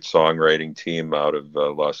a great songwriting team out of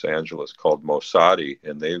Los Angeles called Mosadi,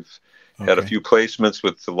 and they've had a few placements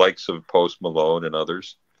with the likes of Post Malone and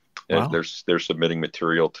others. And they're submitting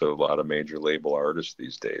material to a lot of major label artists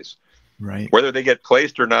these days. Right. Whether they get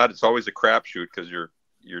placed or not, it's always a crapshoot because you're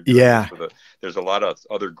doing this with there's a lot of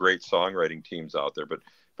other great songwriting teams out there,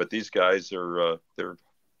 but these guys are they're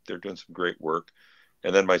doing some great work.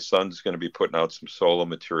 And then my son's going to be putting out some solo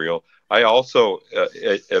material. I also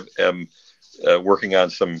am working on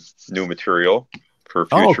some new material for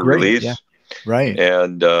future release. Yeah. Right.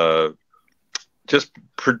 And just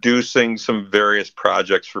producing some various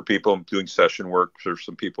projects for people. I'm doing session work for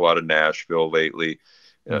some people out of Nashville lately.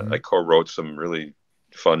 I co-wrote some really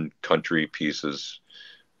fun country pieces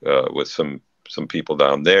with some people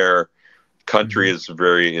down there. Country is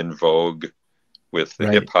very in vogue with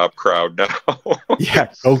the hip hop crowd now.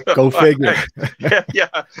 Yeah, go figure.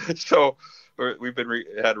 Yeah. So we've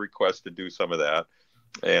had requests to do some of that,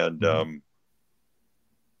 and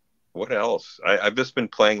what else? I've just been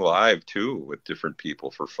playing live too with different people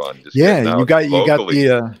for fun. Just you got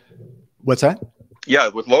the what's that? Yeah,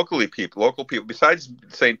 with local people. Besides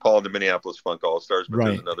St. Paul and the Minneapolis Funk All Stars, but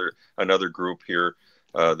there's another group here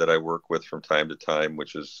that I work with from time to time,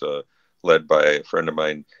 which is led by a friend of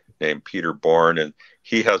mine named Peter Bourne, and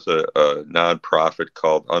he has a nonprofit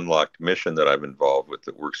called Unlocked Mission that I'm involved with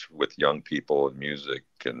that works with young people in music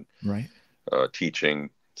and teaching,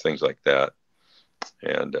 things like that.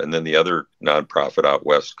 And then the other nonprofit out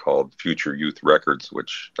west called Future Youth Records,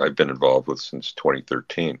 which I've been involved with since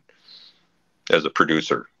 2013 as a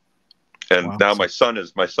producer. And now my son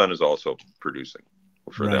is also producing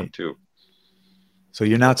for them too. So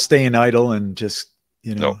you're not staying idle and just,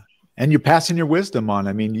 and you're passing your wisdom on.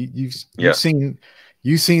 I mean, you've seen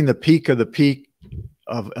the peak of the peak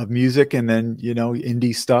of music, and then,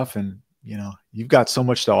 indie stuff, and, you've got so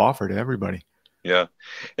much to offer to everybody. Yeah.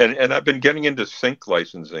 And I've been getting into sync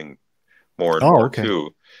licensing more and more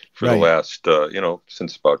too for the last,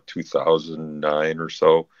 since about 2009 or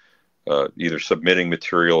so, either submitting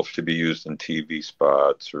material to be used in TV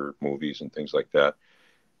spots or movies and things like that.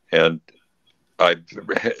 And I've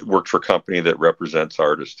worked for a company that represents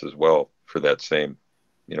artists as well for that same,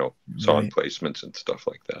 song placements and stuff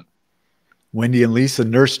like that. Wendy and Lisa,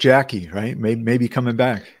 Nurse Jackie, right? Maybe coming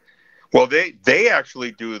back. Well, they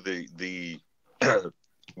actually do the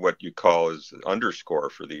what you call is underscore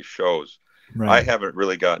for these shows. I haven't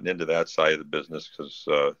really gotten into that side of the business because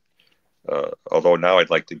although now I'd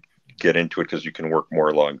like to get into it because you can work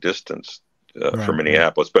more long distance from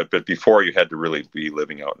Minneapolis, but before you had to really be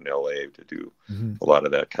living out in LA to do a lot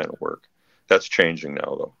of that kind of work. That's changing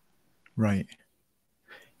now though. Right.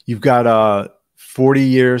 You've got 40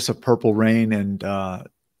 years of Purple Rain and the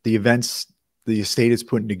events the estate is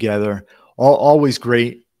putting together, always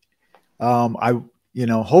great.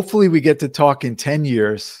 Hopefully we get to talk in 10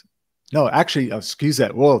 years. No, actually, excuse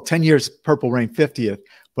that. Well, 10 years Purple Rain 50th,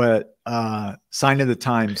 but Sign of the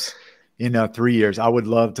Times in 3 years. I would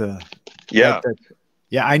love to. Yeah.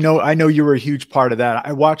 Yeah. I know you were a huge part of that.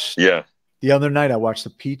 I watched, the other night, I watched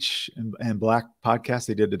the Peach and Black podcast.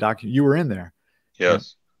 They did the documentary. You were in there.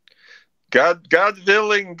 Yes. Yeah. God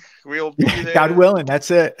willing, we'll be there. God willing.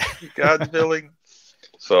 That's it. God willing.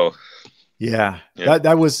 So. Yeah.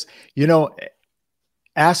 That was,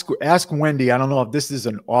 ask Wendy. I don't know if this is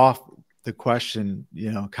an off the question,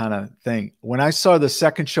 kind of thing. When I saw the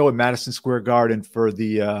second show at Madison Square Garden for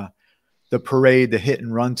the parade, the Hit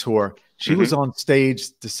and Run tour, she was on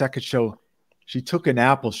stage. The second show, she took an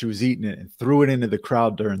apple, she was eating it and threw it into the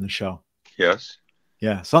crowd during the show. Yes.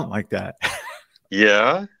 Yeah. Something like that.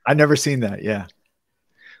 Yeah. I've never seen that. Yeah.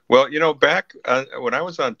 Well, back when I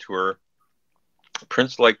was on tour,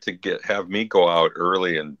 Prince liked to have me go out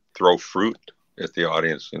early and throw fruit at the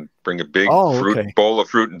audience and bring a big bowl of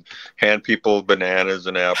fruit and hand people bananas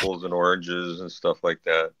and apples and oranges and stuff like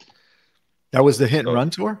that. That was the Hit and Run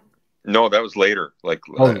tour? No, that was later. I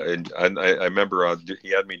remember he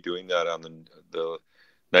had me doing that on the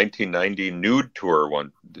 1990 nude tour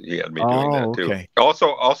one. He had me doing that too. Okay.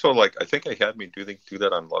 Also, I think I had me do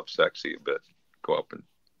that on Love Sexy a bit. Go up and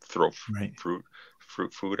throw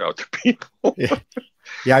food out to people.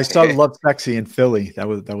 Yeah, I saw Love Sexy in Philly. That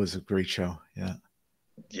was a great show.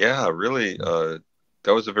 Yeah, really. That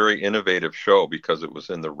was a very innovative show because it was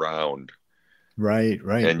in the round. Right.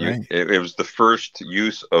 And it was the first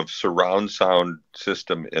use of surround sound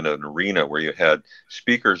system in an arena where you had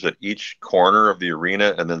speakers at each corner of the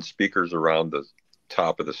arena and then speakers around the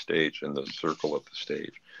top of the stage and the circle of the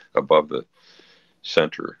stage above the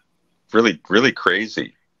center. Really, really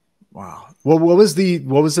crazy. Wow. Well, what was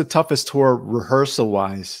the toughest tour rehearsal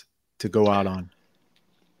wise to go out on?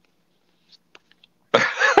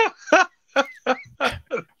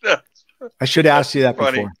 I should ask you that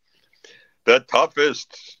funny. before. The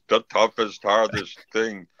toughest, hardest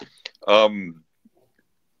thing.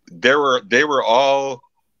 They were all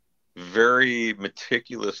very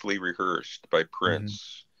meticulously rehearsed by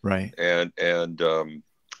Prince. Right. And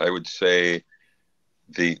I would say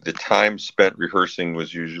the time spent rehearsing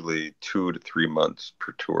was usually 2 to 3 months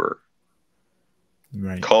per tour.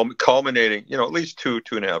 Right. Culminating, at least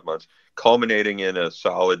 2.5 months, culminating in a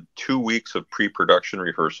solid 2 weeks of pre-production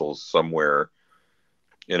rehearsals somewhere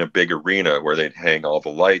in a big arena where they'd hang all the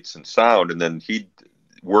lights and sound, and then he'd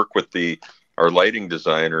work with our lighting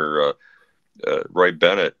designer, Roy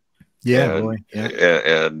Bennett. Yeah, and, Roy.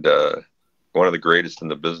 Yeah. And one of the greatest in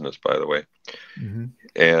the business, by the way.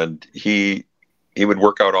 And he would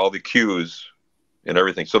work out all the cues and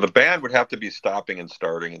everything. So the band would have to be stopping and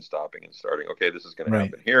starting and stopping and starting. Okay, this is going to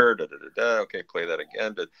happen here. Da, da, da, da. Okay, play that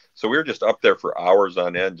again. So we were just up there for hours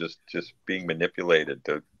on end, just being manipulated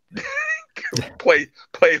to play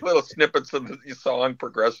little snippets of the song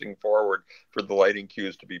progressing forward for the lighting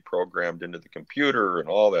cues to be programmed into the computer and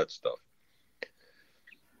all that stuff.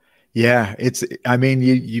 Yeah, I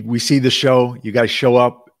mean, we see the show, you guys show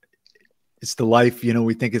up, it's the life,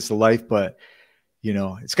 we think it's the life, but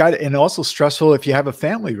it's and also stressful if you have a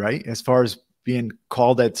family, right? As far as being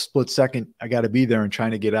called at split second, I got to be there and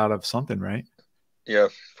trying to get out of something, right? Yeah,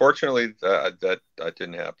 fortunately that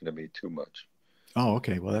didn't happen to me too much. Oh,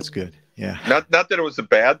 okay. Well, that's good. Yeah. Not that it was a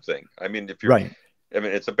bad thing. I mean, if you're right. I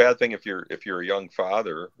mean, it's a bad thing if you're a young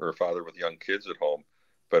father or a father with young kids at home,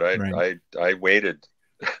 but I waited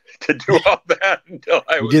to do all that until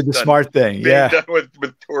I was did the smart thing. Yeah. Done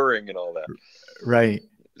with touring and all that. Right.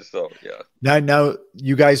 So, yeah. Now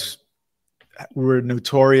you guys were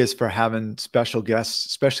notorious for having special guests,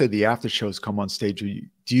 especially the after shows come on stage.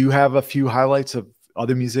 Do you have a few highlights of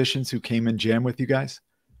other musicians who came and jam with you guys?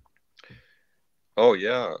 Oh,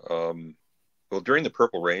 yeah. Well, during the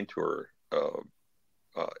Purple Rain tour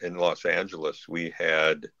in Los Angeles, we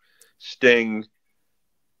had Sting,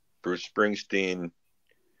 Bruce Springsteen,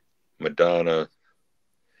 Madonna,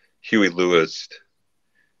 Huey Lewis,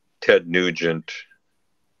 Ted Nugent.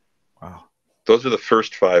 Wow. Those are the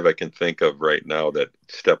first 5 I can think of right now that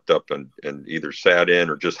stepped up and either sat in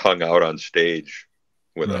or just hung out on stage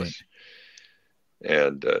with us.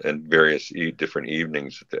 And various different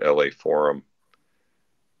evenings at the LA Forum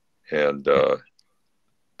and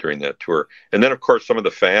during that tour. And then, of course, some of the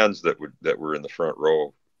fans that were in the front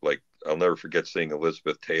row, like I'll never forget seeing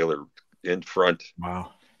Elizabeth Taylor in front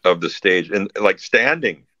of the stage and like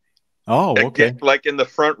standing. Oh, okay. Like in the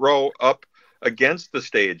front row up against the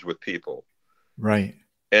stage with people. Right.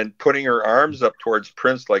 And putting her arms up towards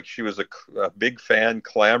Prince like she was a big fan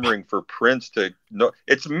clamoring for Prince to know,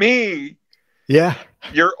 it's me. Yeah.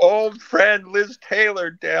 Your old friend, Liz Taylor,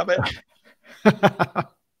 damn it.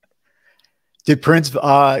 Did Prince,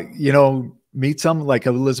 meet some like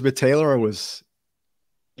Elizabeth Taylor or was?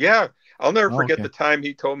 Yeah. I'll never forget the time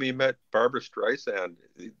he told me he met Barbra Streisand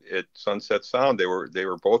at Sunset Sound. They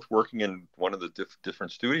were both working in one of the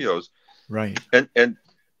different studios. Right. And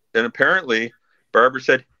apparently Barbara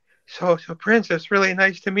said, so Prince, it's really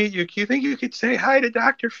nice to meet you. Do you think you could say hi to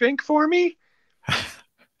Dr. Fink for me?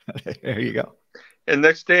 There you go. And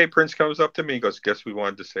next day Prince comes up to me and goes, guess we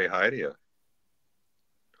wanted to say hi to you.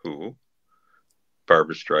 Who?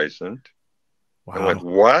 Barbra Streisand. Wow. I went,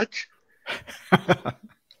 what?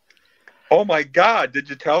 Oh my God, did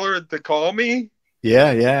you tell her to call me?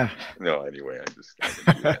 Yeah. No, anyway, I didn't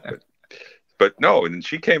do that. But no, and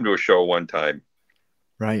she came to a show one time.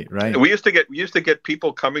 Right. We used to get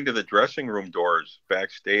people coming to the dressing room doors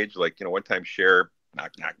backstage. Like, one time Cher,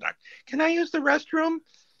 knock, knock, knock. Can I use the restroom?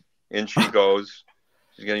 And she goes,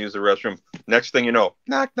 she's going to use the restroom. Next thing you know,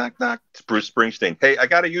 knock, knock, knock. It's Bruce Springsteen. Hey, I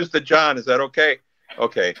got to use the John. Is that okay?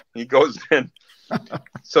 Okay. He goes in.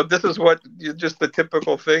 So this is just the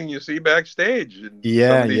typical thing you see backstage in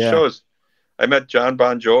some of these shows. I met John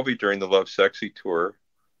Bon Jovi during the Love Sexy tour.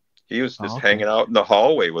 He was just hanging out in the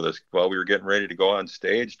hallway with us while we were getting ready to go on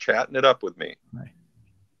stage, chatting it up with me. Right.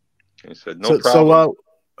 He said, no problem.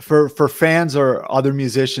 So for fans or other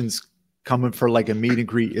musicians coming for like a meet and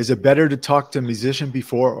greet, is it better to talk to a musician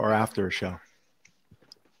before or after a show?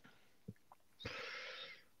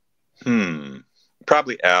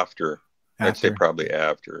 Probably after. I'd say probably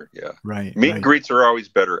after. Yeah. Right. Meet and greets are always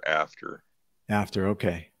better after. After.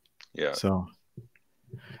 Okay. Yeah. So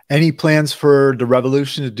any plans for the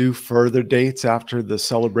Revolution to do further dates after the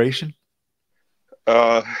celebration?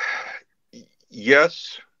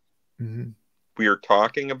 Yes. We are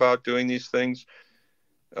talking about doing these things.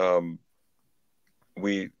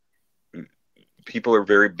 People are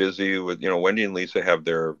very busy with, Wendy and Lisa have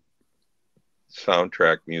their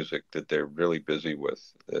soundtrack music that they're really busy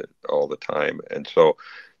with all the time. And so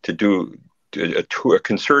to do a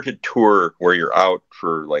concerted tour where you're out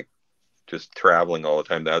for like just traveling all the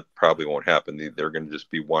time, that probably won't happen. They're going to just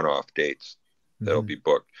be one-off dates that'll be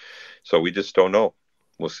booked. So we just don't know.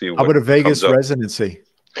 We'll see. How about a Vegas residency?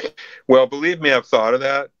 Well, believe me, I've thought of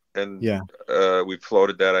that, and yeah, we've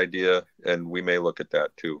floated that idea, and we may look at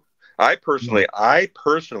that too. I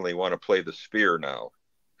personally want to play the Sphere now,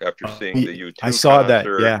 after seeing the U2 I saw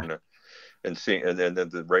concert, that, yeah, and seeing, and then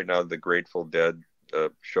right now the Grateful Dead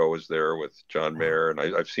show is there with John Mayer, and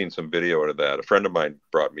I've seen some video of that. A friend of mine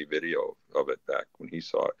brought me video of it back when he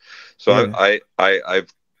saw it. So I've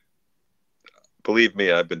believe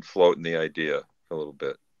me, I've been floating the idea a little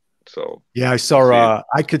bit. So yeah, I saw.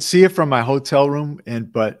 I could see it from my hotel room,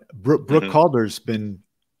 but Brooke Calder's been.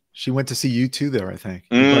 She went to see U2 there, I think.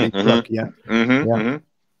 Brooke, yeah.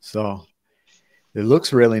 So it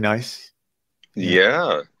looks really nice.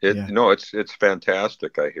 Yeah. No, it's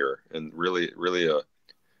fantastic. I hear, and really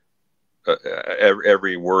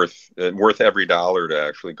worth every dollar to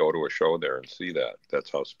actually go to a show there and see that.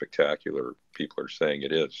 That's how spectacular people are saying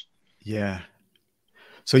it is. Yeah.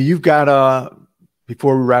 So you've got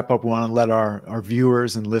before we wrap up, we want to let our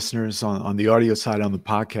viewers and listeners on the audio side on the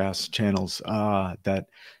podcast channels that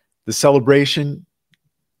the celebration,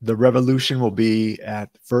 the revolution will be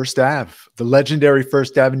at First Ave, the legendary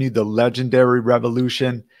First Avenue, the legendary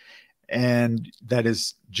Revolution, and that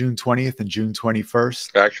is June 20th and June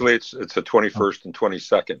 21st. Actually, it's the 21st and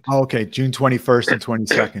 22nd. Oh, okay, June 21st and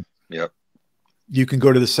 22nd. Yep. You can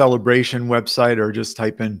go to the celebration website or just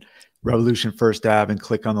type in Revolution First Ave and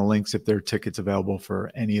click on the links if there are tickets available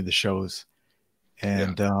for any of the shows.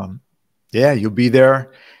 And you'll be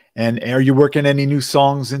there. And are you working any new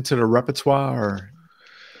songs into the repertoire or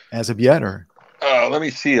as of yet? Or let me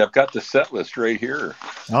see. I've got the set list right here.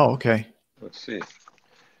 Oh, okay. Let's see.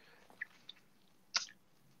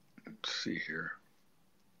 Let's see here.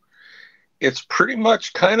 It's pretty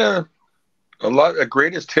much kind of a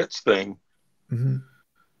greatest hits thing. Mm-hmm.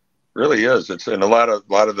 Really is. It's and a lot of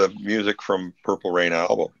the music from Purple Rain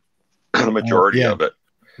album, the majority of it.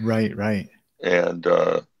 Right. And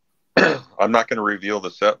I'm not going to reveal the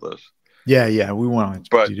set list. Yeah, we want,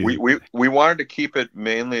 but we wanted to keep it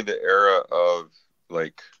mainly the era of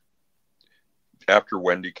like after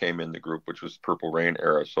Wendy came in the group, which was Purple Rain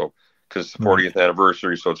era. So because it's the 40th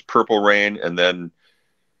anniversary, so it's Purple Rain and then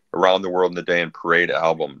Around the World in a Day and Parade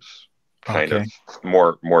albums, kind of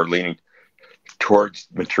more leaning towards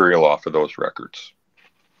material off of those records.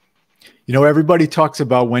 You know, everybody talks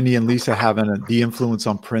about Wendy and Lisa having the influence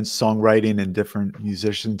on Prince songwriting and different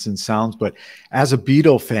musicians and sounds, but as a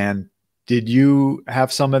Beatle fan, did you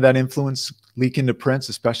have some of that influence leak into Prince,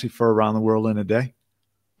 especially for Around the World in a Day?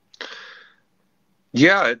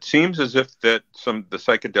 Yeah, it seems as if that the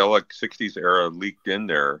psychedelic 60s era leaked in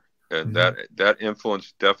there, and that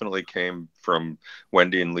influence definitely came from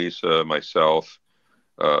Wendy and Lisa, myself,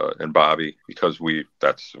 and Bobby, because we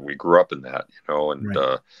grew up in that, you know, and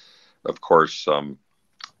of course I'm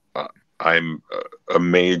a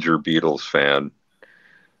major Beatles fan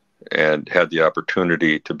and had the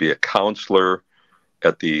opportunity to be a counselor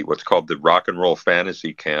at what's called the Rock and Roll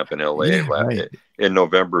Fantasy Camp in LA in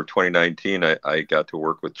November of 2019. I got to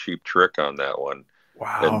work with Cheap Trick on that one.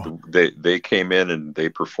 Wow. And they came in and they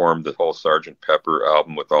performed the whole Sgt. Pepper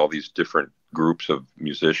album with all these different groups of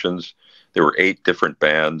musicians. There were 8 different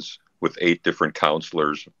bands with 8 different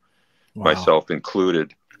counselors, myself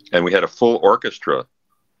included. And we had a full orchestra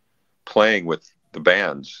playing with the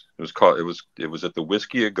bands. It was at the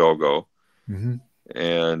Whiskey A Go-Go.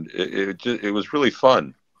 And it was really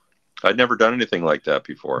fun. I'd never done anything like that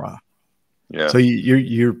before. Wow. Yeah. So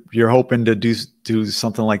you're hoping to do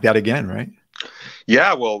something like that again, right?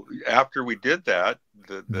 Yeah. Well, after we did that,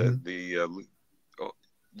 the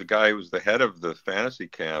guy who was the head of the fantasy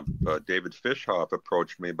camp, David Fishhoff,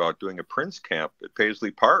 approached me about doing a Prince camp at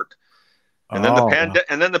Paisley Park, and then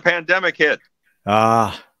the pandemic hit.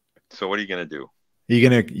 So what are you going to do? You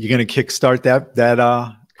gonna kickstart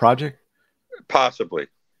that project? Possibly.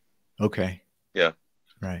 Okay. Yeah.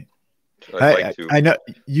 Right. I'd like to. I know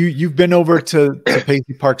you've been over to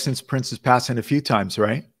Paisley Park since Prince's passing a few times,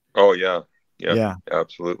 right? Oh yeah. Yeah.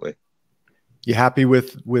 Absolutely. You happy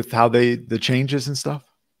with how the changes and stuff?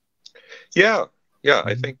 Yeah.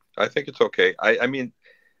 I think it's okay. I mean,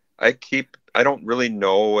 I don't really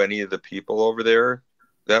know any of the people over there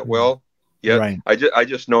that well yet. Right. I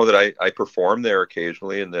just know that I perform there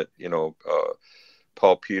occasionally, and that, you know,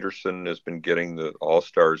 Paul Peterson has been getting the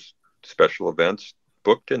All-Stars special events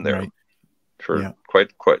booked in there for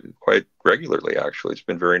quite regularly. Actually, it's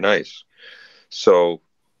been very nice. So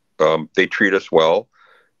they treat us well,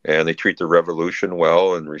 and they treat the revolution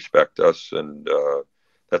well and respect us, and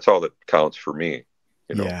that's all that counts for me.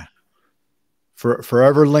 You know? Yeah.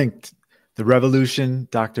 Forever linked, the revolution,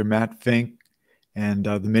 Dr. Matt Fink, and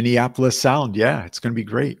the Minneapolis Sound. Yeah, it's going to be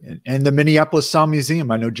great. And the Minneapolis Sound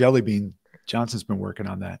Museum. I know Jelly Bean Johnson's been working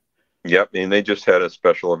on that. Yep. And they just had a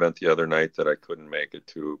special event the other night that I couldn't make it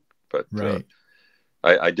to, but right.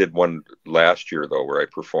 I did one last year though, where I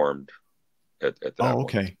performed at that Oh,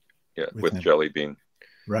 okay. one. Yeah. With Jelly Bean.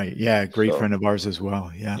 Right. Yeah. Great friend of ours as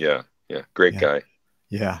well. Yeah. Yeah. Yeah. Great guy.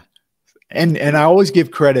 Yeah. And I always give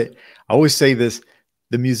credit. I always say this,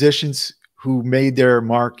 the musicians who made their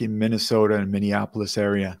mark in Minnesota and Minneapolis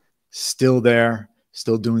area, still there,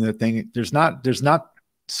 still doing their thing. There's not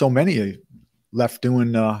so many left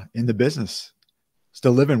doing in the business,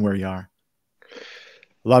 still living where you are.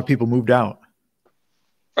 A lot of people moved out.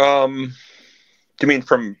 Do you mean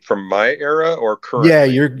from my era or currently? Yeah,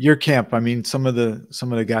 your camp. I mean, some of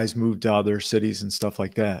the guys moved to other cities and stuff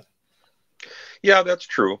like that. Yeah, that's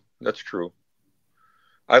true. That's true.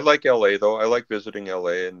 I like LA though. I like visiting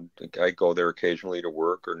LA, and I go there occasionally to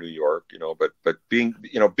work, or New York, you know, but being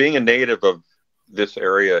a native of this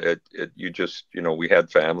area, you just, we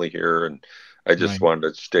had family here, and I just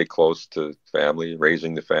wanted to stay close to family,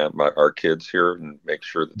 raising our kids here, and make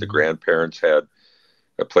sure that the grandparents had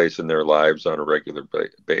a place in their lives on a regular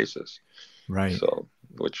basis. Right. So,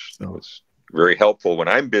 which was very helpful when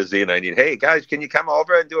I'm busy and I need, hey guys, can you come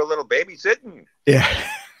over and do a little babysitting? Yeah.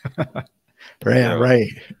 Right. Right.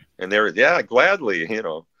 And they're, gladly,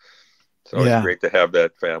 So it's great to have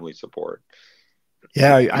that family support.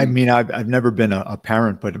 Yeah. I mean, I've never been a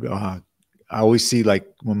parent, but I always see,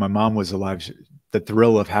 like, when my mom was alive, the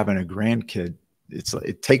thrill of having a grandkid.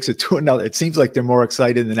 It takes it to another. It seems like they're more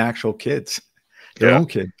excited than actual kids, their own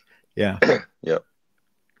kid. Yeah. Yep.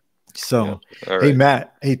 So, hey,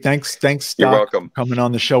 Matt, hey, thanks. You're welcome. For coming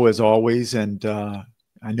on the show as always. And I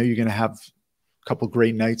know you're going to have a couple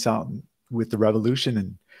great nights out with the revolution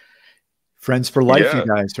and friends for life, you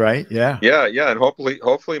guys, right? Yeah. And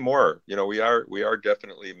hopefully more. We are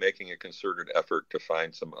definitely making a concerted effort to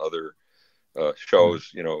find some other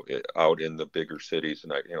shows, out in the bigger cities,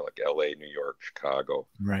 and like LA, New York, Chicago,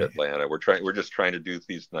 Atlanta. We're just trying to do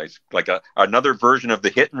these nice, like another version of the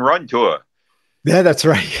Hit and Run tour. Yeah, that's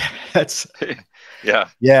right. That's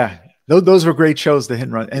yeah. Those were great shows, the Hit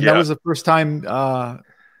and Run, and that was the first time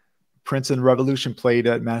Prince and Revolution played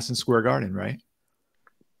at Madison Square Garden, right?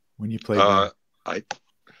 When you played there.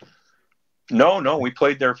 No, we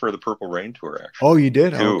played there for the Purple Rain tour, actually. Oh, you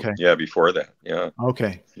did? Oh, okay. Yeah, before that. Yeah.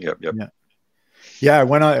 Okay. Yep. Yeah,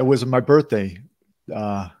 it was my birthday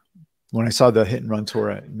when I saw the Hit and Run tour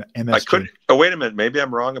at MSG. Wait a minute. Maybe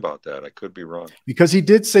I'm wrong about that. I could be wrong. Because he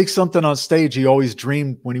did say something on stage. He always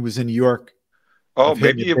dreamed when he was in New York. Oh,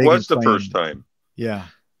 maybe it was the first time. Yeah.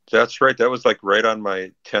 That's right. That was like right on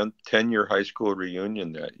my 10-year high school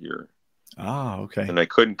reunion that year. Ah, okay. And I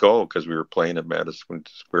couldn't go because we were playing at Madison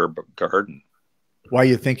Square Garden. Why,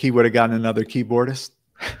 you think he would have gotten another keyboardist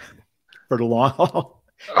for the long haul?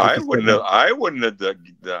 I wouldn't have. I'd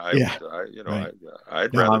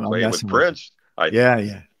rather play with Prince.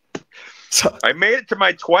 Yeah. So I made it to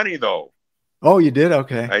my 20 though. Oh, you did?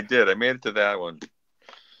 Okay. I did. I made it to that one.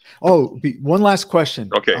 Oh, one last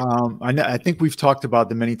question. Okay. I think we've talked about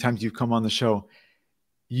the many times you've come on the show.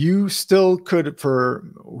 You still could, for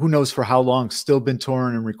who knows for how long, still been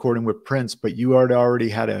touring and recording with Prince, but you already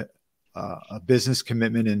had a business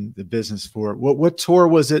commitment in the business for it. What tour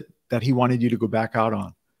was it that he wanted you to go back out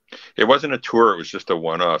on? It wasn't a tour. It was just a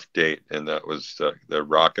one-off date, and that was the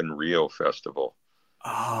Rock in Rio Festival.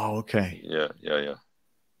 Oh, okay. Yeah.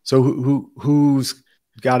 So who's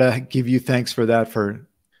got to give you thanks for that, for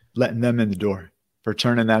letting them in the door, for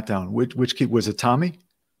turning that down? Which kid was it? Tommy?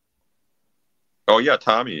 Oh yeah,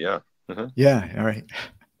 Tommy. Yeah. Uh-huh. Yeah. All right.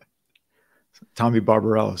 Tommy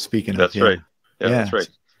Barbarella. Speaking that's of, right. Yeah, that's right.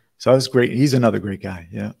 So that was great. He's another great guy.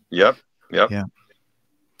 Yeah. Yep. Yeah.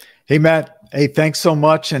 Hey, Matt. Hey, thanks so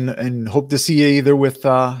much, and hope to see you either with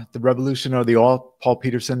the Revolution or the Paul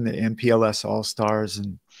Peterson, the MPLS All Stars,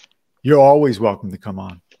 and you're always welcome to come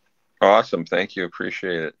on. Awesome. Thank you.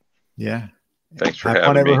 Appreciate it. Yeah. Thanks for having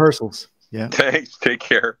having me. Rehearsals. Yeah. Thanks. Take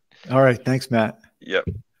care. All right. Thanks, Matt. Yep.